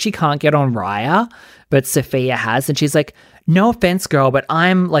she says she can't get on Raya, but Sophia has, and she's like, no offense, girl, but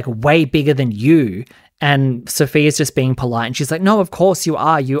I'm like way bigger than you. And Sophia's just being polite. And she's like, no, of course you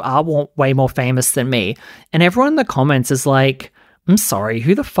are. You are way more famous than me. And everyone in the comments is like, I'm sorry,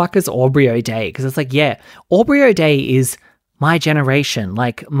 who the fuck is Aubrey O'Day? Because it's like, yeah, Aubrey O'Day is my generation,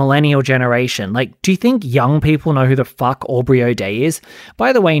 like millennial generation. Like, do you think young people know who the fuck Aubrey O'Day is?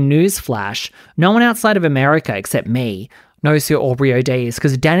 By the way, newsflash, no one outside of America except me knows who Aubrey O'Day is,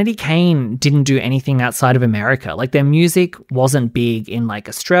 because Danity Kane didn't do anything outside of America. Like their music wasn't big in like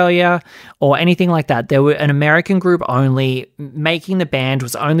Australia or anything like that. They were an American group only. Making the band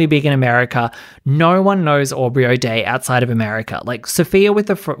was only big in America. No one knows Aubrey O'Day outside of America. Like Sophia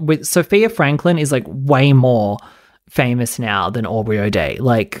with Sophia Franklin is like way more famous now than Aubrey O'Day.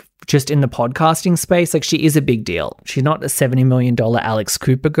 Like just in the podcasting space, like she is a big deal. She's not a $70 million Alex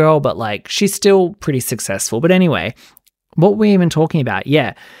Cooper girl, but like she's still pretty successful. But anyway, what were we even talking about?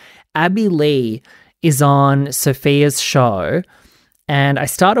 Yeah, Abby Lee is on Sophia's show, and I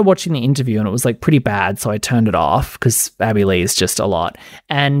started watching the interview and it was like pretty bad, so I turned it off because Abby Lee is just a lot.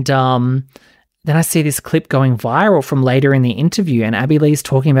 And then I see this clip going viral from later in the interview, and Abby Lee's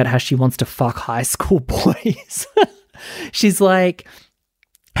talking about how she wants to fuck high school boys. She's like,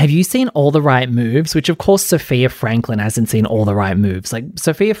 have you seen All the Right Moves? Which of course Sophia Franklin hasn't seen All the Right Moves. Like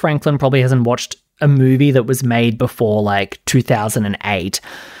Sophia Franklin probably hasn't watched a movie that was made before like 2008.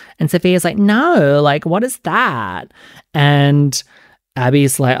 And Sophia's like, no, like what is that? And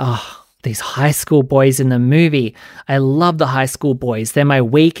Abby's like, oh, these high school boys in the movie. I love the high school boys. They're my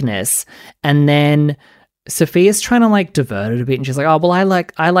weakness. And then Sophia's trying to like divert it a bit, and she's like, oh, well, I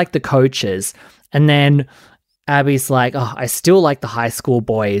like the coaches. And then Abby's like, oh, I still like the high school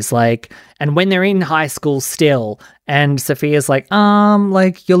boys, like, and when they're in high school still. And Sophia's like,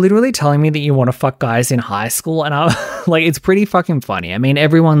 you're literally telling me that you want to fuck guys in high school? And I'm like, it's pretty fucking funny. I mean,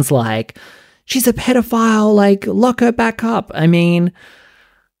 everyone's like, she's a pedophile, like, lock her back up. I mean,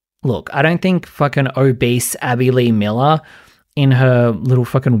 look, I don't think fucking obese Abby Lee Miller in her little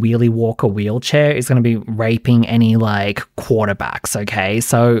fucking wheelie walker wheelchair is going to be raping any like quarterbacks, okay?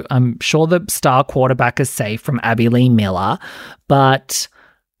 So I'm sure the star quarterback is safe from Abby Lee Miller, but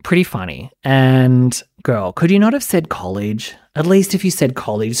pretty funny. And girl, could you not have said college? At least if you said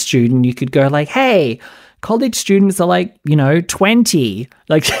college student, you could go like, hey, college students are like, 20.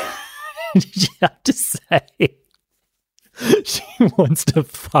 Like, did you have to say she wants to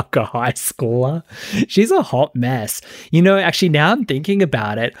fuck a high schooler? She's a hot mess. Actually, now I'm thinking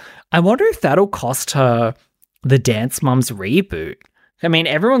about it, I wonder if that'll cost her the Dance Moms reboot. I mean,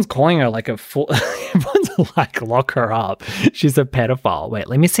 everyone's calling her like everyone's like, lock her up. She's a pedophile. Wait,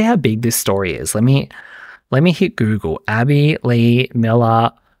 let me see how big this story is. Let me hit Google. Abby Lee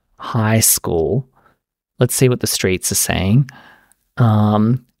Miller High School. Let's see what the streets are saying.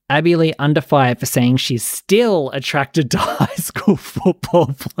 Abby Lee under fire for saying she's still attracted to high school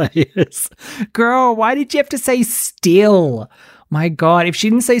football players. Girl, why did you have to say still? My God, if she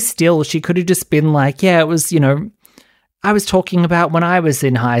didn't say still, she could have just been like, yeah, it was, I was talking about when I was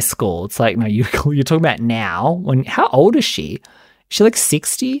in high school. It's like, no, you're talking about now. How old is she? Is she like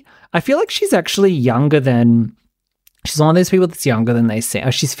 60? I feel like she's actually younger than, she's one of those people that's younger than they say.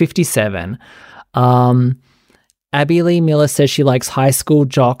 Oh, she's 57. Abby Lee Miller says she likes high school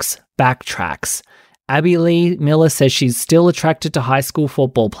jocks, backtracks. Abby Lee Miller says she's still attracted to high school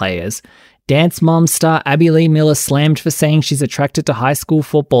football players. Dance Mom star Abby Lee Miller slammed for saying she's attracted to high school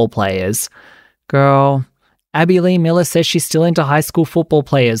football players. Girl, Abby Lee Miller says she's still into high school football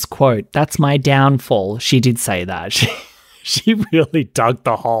players. Quote, that's my downfall. She did say that. She really dug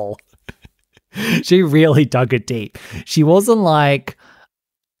the hole. She really dug it deep. She wasn't like,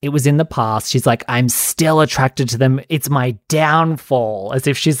 it was in the past. She's like, I'm still attracted to them. It's my downfall. As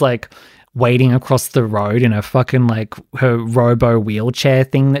if she's like waiting across the road in a fucking like her robo wheelchair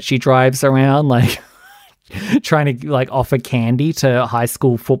thing that she drives around, like trying to like offer candy to high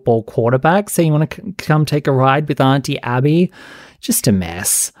school football quarterbacks. So you want to come take a ride with Auntie Abby? Just a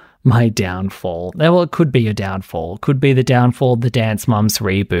mess. My downfall. Well, it could be a downfall. Could be the downfall of the Dance Moms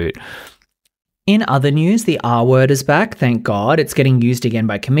reboot. In other news, the R word is back, thank God. It's getting used again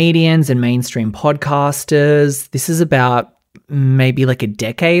by comedians and mainstream podcasters. This is about maybe like a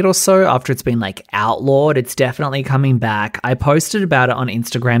decade or so after it's been like outlawed. It's definitely coming back. I posted about it on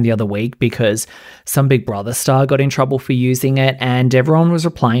Instagram the other week because some Big Brother star got in trouble for using it, and everyone was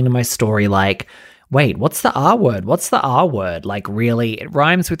replying to my story like, wait, what's the R word? What's the R word? Like, really? It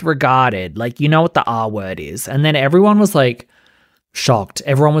rhymes with regarded. Like, you know what the R word is. And then everyone was like, shocked.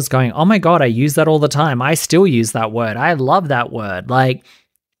 Everyone was going, oh my God, I use that all the time. I still use that word. I love that word. Like,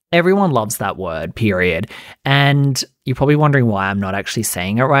 everyone loves that word, period. And you're probably wondering why I'm not actually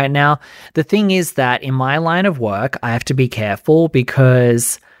saying it right now. The thing is that in my line of work, I have to be careful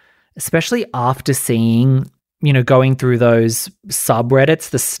because, especially after seeing, going through those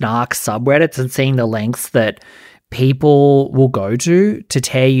subreddits, the snark subreddits, and seeing the lengths that people will go to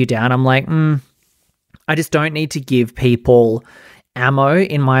tear you down, I'm like, I just don't need to give people ammo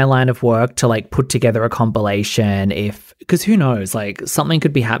in my line of work to like put together a compilation because who knows, like something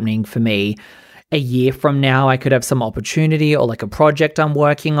could be happening for me a year from now. I could have some opportunity or like a project I'm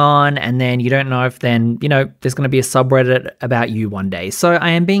working on, and then you don't know if then, there's going to be a subreddit about you one day. So I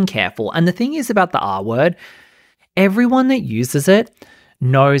am being careful. And the thing is about the R word, everyone that uses it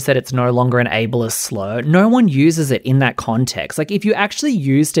knows that it's no longer an ableist slur. No one uses it in that context. Like if you actually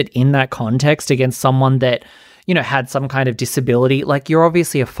used it in that context against someone that, had some kind of disability, like you're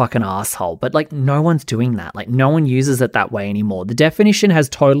obviously a fucking asshole, but like no one's doing that. Like no one uses it that way anymore. The definition has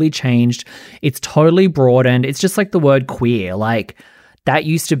totally changed. It's totally broadened. It's just like the word queer. Like that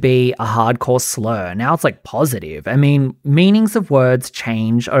used to be a hardcore slur. Now it's like positive. I mean, meanings of words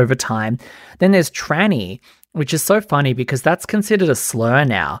change over time. Then there's tranny, which is so funny because that's considered a slur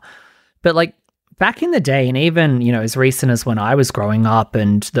now. But like back in the day, and even, as recent as when I was growing up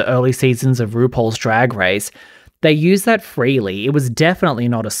and the early seasons of RuPaul's Drag Race, they used that freely. It was definitely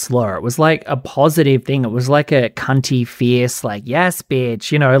not a slur. It was like a positive thing. It was like a cunty, fierce, like, yes,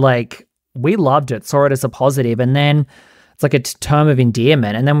 bitch, like we loved it, saw it as a positive. And then it's like a term of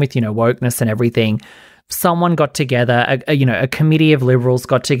endearment. And then with, wokeness and everything, someone got together, a committee of liberals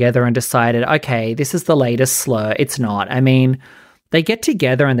got together and decided, okay, this is the latest slur. It's not. I mean, they get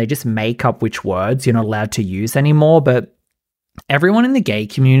together and they just make up which words you're not allowed to use anymore, but everyone in the gay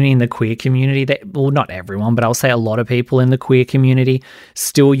community, in the queer community, well, not everyone, but I'll say a lot of people in the queer community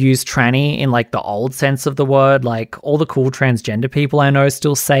still use tranny in like the old sense of the word. Like all the cool transgender people I know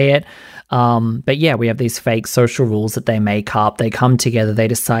still say it. But yeah, we have these fake social rules that they make up. They come together, they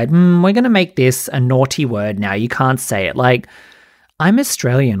decide, we're going to make this a naughty word now. You can't say it. Like, I'm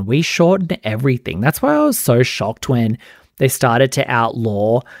Australian. We shorten everything. That's why I was so shocked when they started to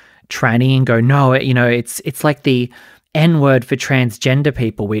outlaw tranny and go, no, it's like the N-word for transgender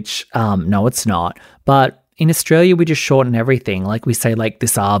people, which, no, it's not. But in Australia, we just shorten everything. Like we say like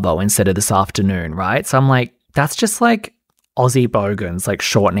this arvo instead of this afternoon, right? So I'm like, that's just like Aussie bogans, like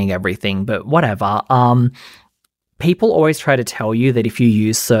shortening everything, but whatever. People always try to tell you that if you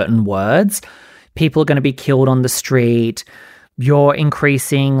use certain words, people are going to be killed on the street. You're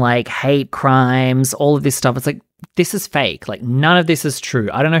increasing like hate crimes, all of this stuff. It's like, this is fake. Like, none of this is true.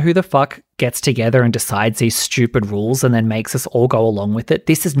 I don't know who the fuck gets together and decides these stupid rules and then makes us all go along with it.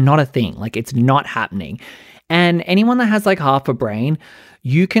 This is not a thing. Like, it's not happening. And anyone that has like half a brain,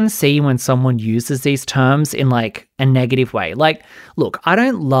 you can see when someone uses these terms in like a negative way. Like, look, I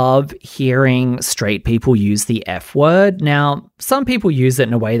don't love hearing straight people use the F word. Now, some people use it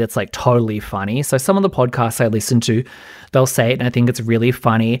in a way that's like totally funny. So some of the podcasts I listen to, they'll say it and I think it's really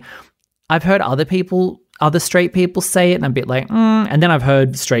funny. I've heard other straight people say it and I'm a bit like, and then I've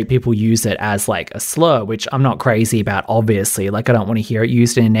heard straight people use it as like a slur, which I'm not crazy about, obviously. Like, I don't want to hear it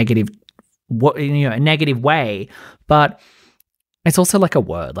used in a negative way, but it's also like a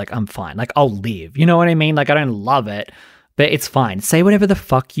word. Like, I'm fine. Like, I'll live. You know what I mean? Like, I don't love it, but it's fine. Say whatever the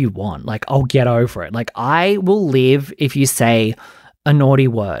fuck you want. Like, I'll get over it. Like, I will live if you say a naughty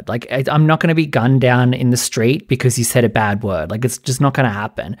word. Like, I'm not going to be gunned down in the street because you said a bad word. Like, it's just not going to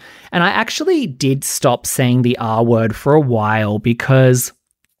happen. And I actually did stop saying the R word for a while because,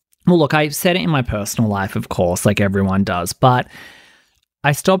 well, look, I've said it in my personal life, of course, like everyone does, but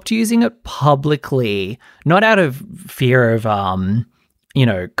I stopped using it publicly, not out of fear of,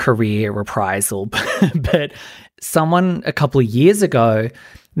 career reprisal, but someone a couple of years ago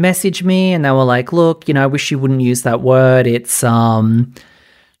messaged me and they were like, look, I wish you wouldn't use that word. It's,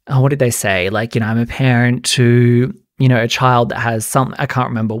 what did they say? Like, I'm a parent to, a child that has some, I can't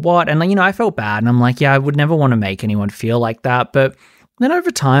remember what. And like, I felt bad and I'm like, yeah, I would never want to make anyone feel like that. But then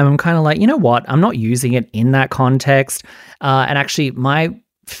over time, I'm kind of like, you know what? I'm not using it in that context. And actually, my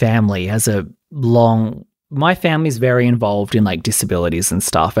family my family's very involved in like disabilities and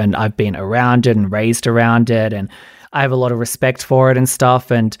stuff. And I've been around it and raised around it. And I have a lot of respect for it and stuff.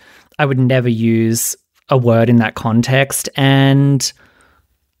 And I would never use a word in that context. And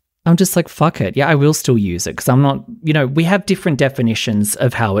I'm just like, fuck it. Yeah, I will still use it because I'm not, we have different definitions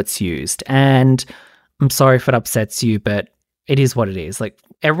of how it's used. And I'm sorry if it upsets you, but it is what it is. Like,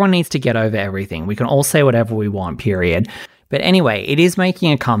 everyone needs to get over everything. We can all say whatever we want, period. But anyway, it is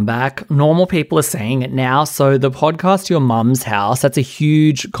making a comeback. Normal people are saying it now. So the podcast Your Mum's House, that's a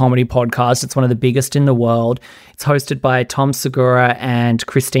huge comedy podcast. It's one of the biggest in the world. It's hosted by Tom Segura and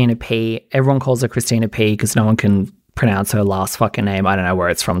Christina P. Everyone calls her Christina P because no one can pronounce her last fucking name. I don't know where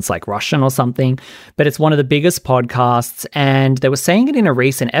it's from. It's like Russian or something. But it's one of the biggest podcasts. And they were saying it in a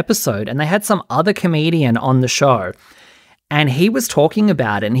recent episode. And they had some other comedian on the show. And he was talking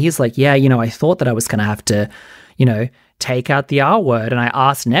about it. And he's like, yeah, I thought that I was going to have to, take out the R word. And I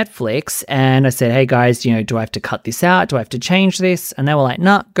asked Netflix and I said, hey guys, do I have to cut this out? Do I have to change this? And they were like,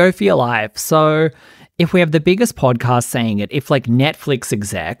 nah, go for your life. So if we have the biggest podcast saying it, if like Netflix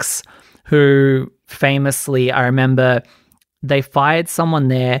execs who famously, I remember they fired someone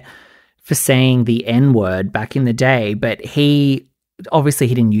there for saying the N word back in the day, but he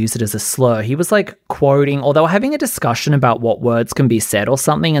didn't use it as a slur. He was like quoting, or they were having a discussion about what words can be said or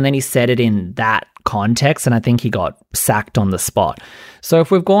something. And then he said it in that context. And I think he got sacked on the spot. So if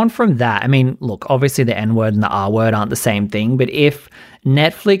we've gone from that, I mean, look, obviously the N word and the R word aren't the same thing. But if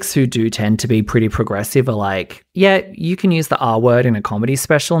Netflix, who do tend to be pretty progressive, are like, yeah, you can use the R word in a comedy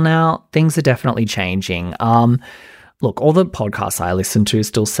special now, things are definitely changing. Look, all the podcasts I listen to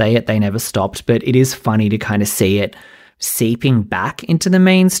still say it. They never stopped. But it is funny to kind of see it seeping back into the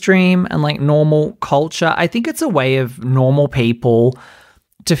mainstream and like normal culture. I think it's a way of normal people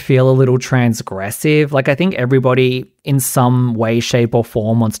to feel a little transgressive. Like, I think everybody in some way, shape, or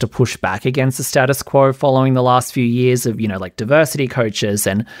form wants to push back against the status quo following the last few years of, like diversity coaches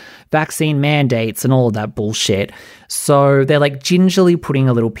and vaccine mandates and all of that bullshit. So they're like gingerly putting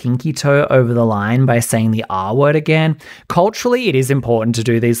a little pinky toe over the line by saying the R word again. Culturally, it is important to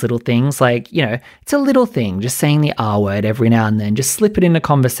do these little things. Like, it's a little thing, just saying the R word every now and then. Just slip it in a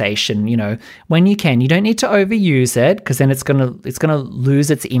conversation, when you can. You don't need to overuse it because then it's gonna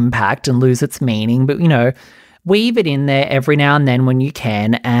lose its impact and lose its meaning. But, weave it in there every now and then when you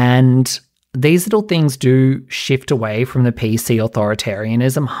can, and these little things do shift away from the PC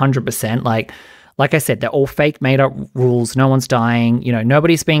authoritarianism 100%. Like I said, they're all fake made up rules. No one's dying.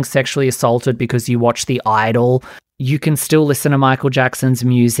 Nobody's being sexually assaulted because you watch The Idol. You can still listen to Michael Jackson's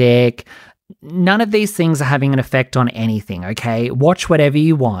music. None of these things are having an effect on anything, okay? Watch whatever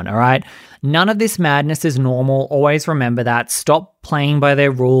you want, all right? None of this madness is normal. Always remember that. Stop playing by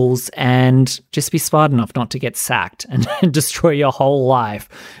their rules and just be smart enough not to get sacked and destroy your whole life,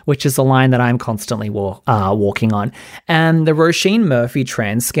 which is a line that I'm constantly walking on. And the Roisin Murphy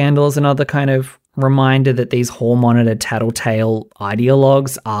trans scandal is another kind of reminder that these whore-monitored tattletale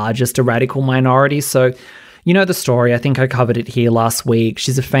ideologues are just a radical minority. So, you know the story. I think I covered it here last week.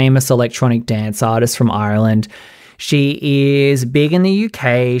 She's a famous electronic dance artist from Ireland. She is big in the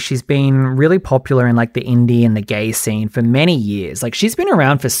UK. She's been really popular in like the indie and the gay scene for many years. Like she's been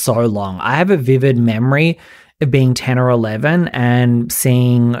around for so long. I have a vivid memory of being 10 or 11 and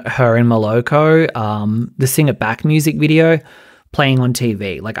seeing her in Moloko, the Sing It Back music video, playing on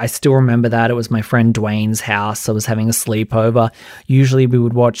TV. Like I still remember that. It was my friend Dwayne's house. I was having a sleepover. Usually we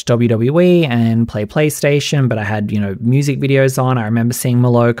would watch WWE and play PlayStation, but I had, music videos on. I remember seeing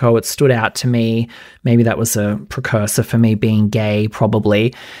Moloko. It stood out to me. Maybe that was a precursor for me being gay,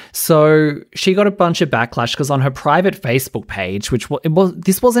 probably. So she got a bunch of backlash because on her private Facebook page,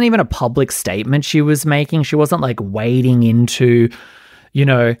 this wasn't even a public statement she was making. She wasn't like wading into,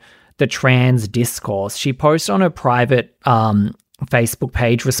 the trans discourse. She posted on her private Facebook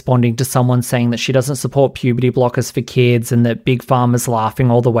page responding to someone saying that she doesn't support puberty blockers for kids and that Big Pharma's laughing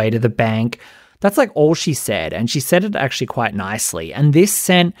all the way to the bank. That's like all she said, and she said it actually quite nicely. And this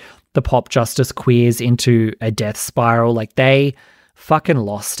sent the pop justice queers into a death spiral. Like they fucking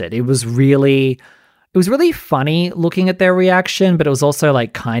lost it. It was really funny looking at their reaction, but it was also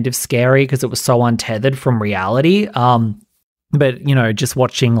like kind of scary because it was so untethered from reality. But, just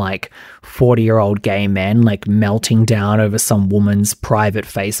watching like 40-year-old gay men like melting down over some woman's private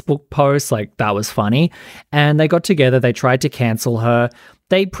Facebook post, like that was funny. And they got together, they tried to cancel her.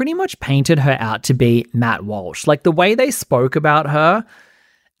 They pretty much painted her out to be Matt Walsh. Like the way they spoke about her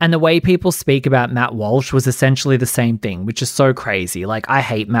and the way people speak about Matt Walsh was essentially the same thing, which is so crazy. Like I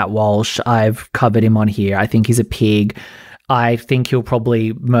hate Matt Walsh. I've covered him on here. I think he's a pig. I think he'll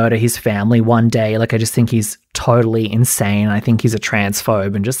probably murder his family one day. Like, I just think he's totally insane. I think he's a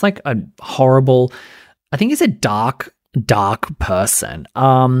transphobe and just like a horrible, I think he's a dark person.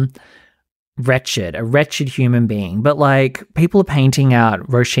 A wretched human being. But like, people are painting out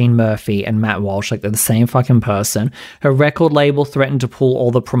Roisin Murphy and Matt Walsh like they're the same fucking person. Her record label threatened to pull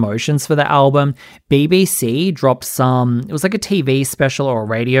all the promotions for the album. BBC dropped it was like a TV special or a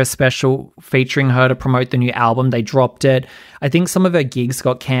radio special featuring her to promote the new album. They dropped it. I think some of her gigs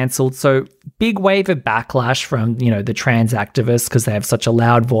got cancelled. So big wave of backlash from, the trans activists because they have such a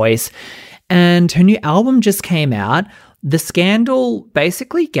loud voice. And her new album just came out. The scandal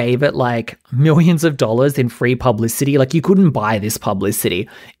basically gave it like millions of dollars in free publicity. Like you couldn't buy this publicity.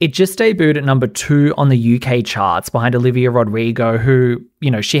 It just debuted at number 2 on the UK charts behind Olivia Rodrigo, who,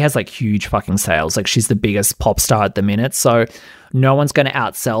 she has like huge fucking sales. Like she's the biggest pop star at the minute. So no one's going to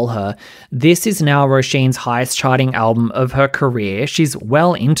outsell her. This is now Roisin's highest charting album of her career. She's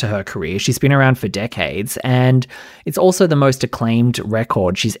well into her career. She's been around for decades. And it's also the most acclaimed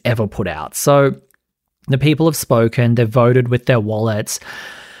record she's ever put out. So the people have spoken, they've voted with their wallets.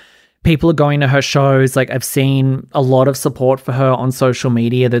 People are going to her shows. Like I've seen a lot of support for her on social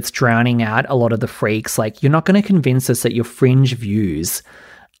media that's drowning out a lot of the freaks. Like you're not going to convince us that your fringe views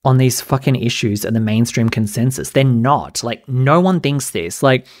on these fucking issues are the mainstream consensus. They're not. Like no one thinks this.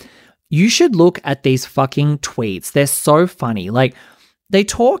 Like you should look at these fucking tweets. They're so funny. Like they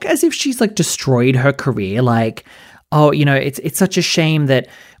talk as if she's like destroyed her career. Like, oh, it's such a shame that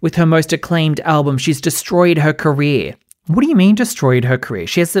with her most acclaimed album, she's destroyed her career. What do you mean destroyed her career?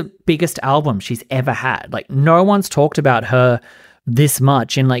 She has the biggest album she's ever had. Like no one's talked about her this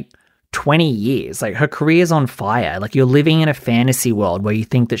much in like 20 years. Like her career's on fire. Like you're living in a fantasy world where you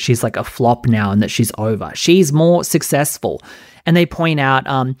think that she's like a flop now and that she's over. She's more successful. And they point out,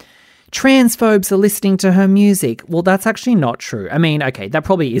 transphobes are listening to her music. Well, that's actually not true. I mean, okay, that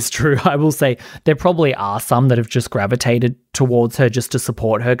probably is true. I will say there probably are some that have just gravitated towards her just to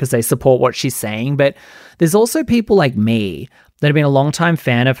support her because they support what she's saying. But there's also people like me that have been a long-time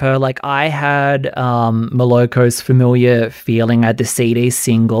fan of her. Like, I had Moloko's Familiar Feeling. I had the CD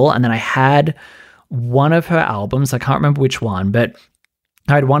single, and then I had one of her albums. I can't remember which one, but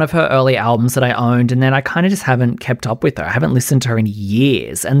I had one of her early albums that I owned, and then I kind of just haven't kept up with her. I haven't listened to her in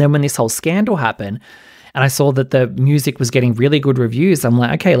years. And then when this whole scandal happened, and I saw that the music was getting really good reviews, I'm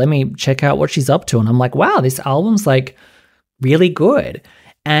like, okay, let me check out what she's up to. And I'm like, wow, this album's like really good.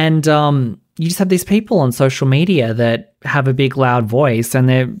 And you just have these people on social media that have a big loud voice,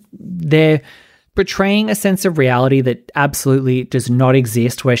 and they're portraying a sense of reality that absolutely does not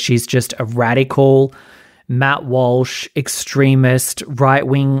exist, where she's just a radical Matt Walsh, extremist,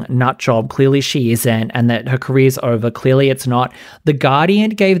 right-wing nutjob. Clearly she isn't, and that her career's over. Clearly it's not. The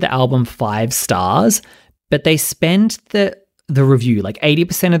Guardian gave the album 5 stars, but they spend the review, like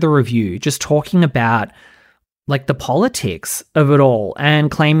 80% of the review, just talking about like the politics of it all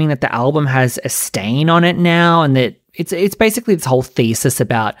and claiming that the album has a stain on it now, and that it's basically this whole thesis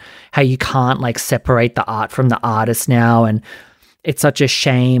about how you can't like separate the art from the artist now, and it's such a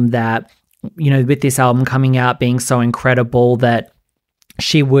shame that, you know, with this album coming out being so incredible, that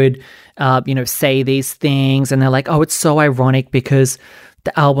she would, say these things. And they're like, oh, it's so ironic because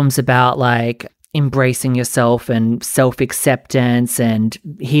the album's about like embracing yourself and self-acceptance, and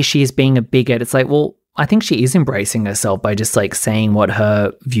here she is being a bigot. It's like, well, I think she is embracing herself by just like saying what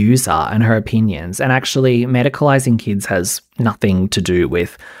her views are and her opinions. And actually medicalizing kids has nothing to do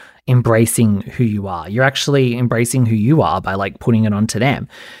with embracing who you are. You're actually embracing who you are by like putting it onto them.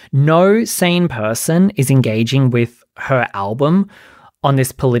 No sane person is engaging with her album on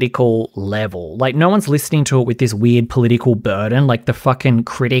this political level. Like, no one's listening to it with this weird political burden like the fucking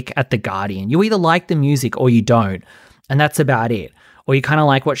critic at The Guardian. You either like the music or you don't, and that's about it. Or you kind of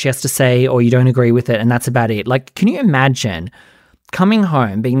like what she has to say, or you don't agree with it, and that's about it. Like, can you imagine coming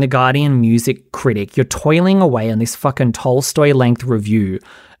home, being the Guardian music critic, you're toiling away on this fucking Tolstoy-length review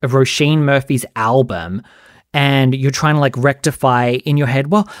of Roisin Murphy's album, and you're trying to like rectify in your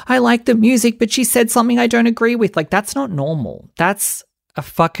head, well, I like the music, but she said something I don't agree with. Like, that's not normal. That's a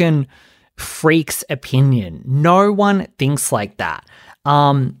fucking freak's opinion. No one thinks like that.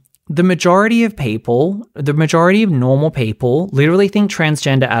 The majority of normal people literally think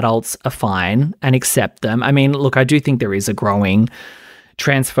transgender adults are fine and accept them. I mean, look, I do think there is a growing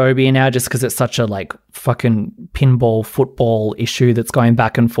transphobia now just because it's such a like fucking pinball football issue that's going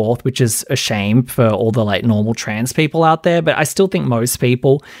back and forth, which is a shame for all the like normal trans people out there. But I still think most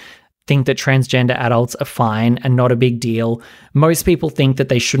people think that transgender adults are fine and not a big deal. Most people think that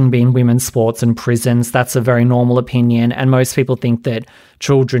they shouldn't be in women's sports and prisons. That's a very normal opinion. And most people think that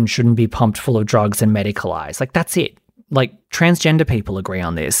children shouldn't be pumped full of drugs and medicalized. Like, that's it. Like, transgender people agree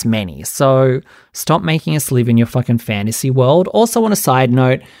on this, many. So stop making us live in your fucking fantasy world. Also, on a side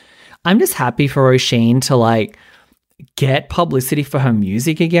note, I'm just happy for Roisin to like get publicity for her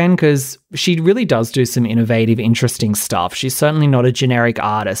music again, because she really does do some innovative, interesting stuff. She's certainly not a generic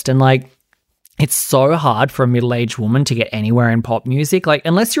artist, and like, it's so hard for a middle-aged woman to get anywhere in pop music. Like,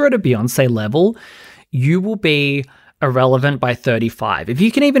 unless you're at a Beyonce level, you will be irrelevant by 35. If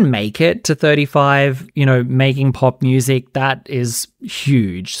you can even make it to 35, making pop music, that is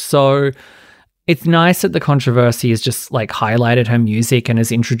huge. So it's nice that the controversy has just like highlighted her music and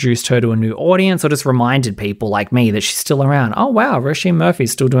has introduced her to a new audience, or just reminded people like me that she's still around. Oh, wow, Roisin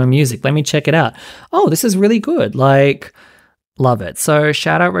Murphy's still doing music. Let me check it out. Oh, this is really good. Like, love it. So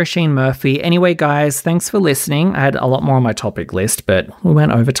shout out Roisin Murphy. Anyway, guys, thanks for listening. I had a lot more on my topic list, but we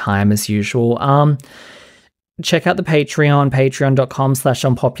went over time as usual. Check out the Patreon,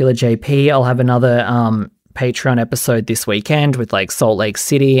 patreon.com/unpopularjp. I'll have another Patreon episode this weekend with like Salt Lake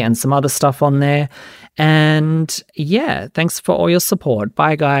City and some other stuff on there. And yeah, thanks for all your support.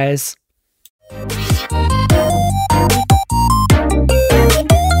 Bye, guys.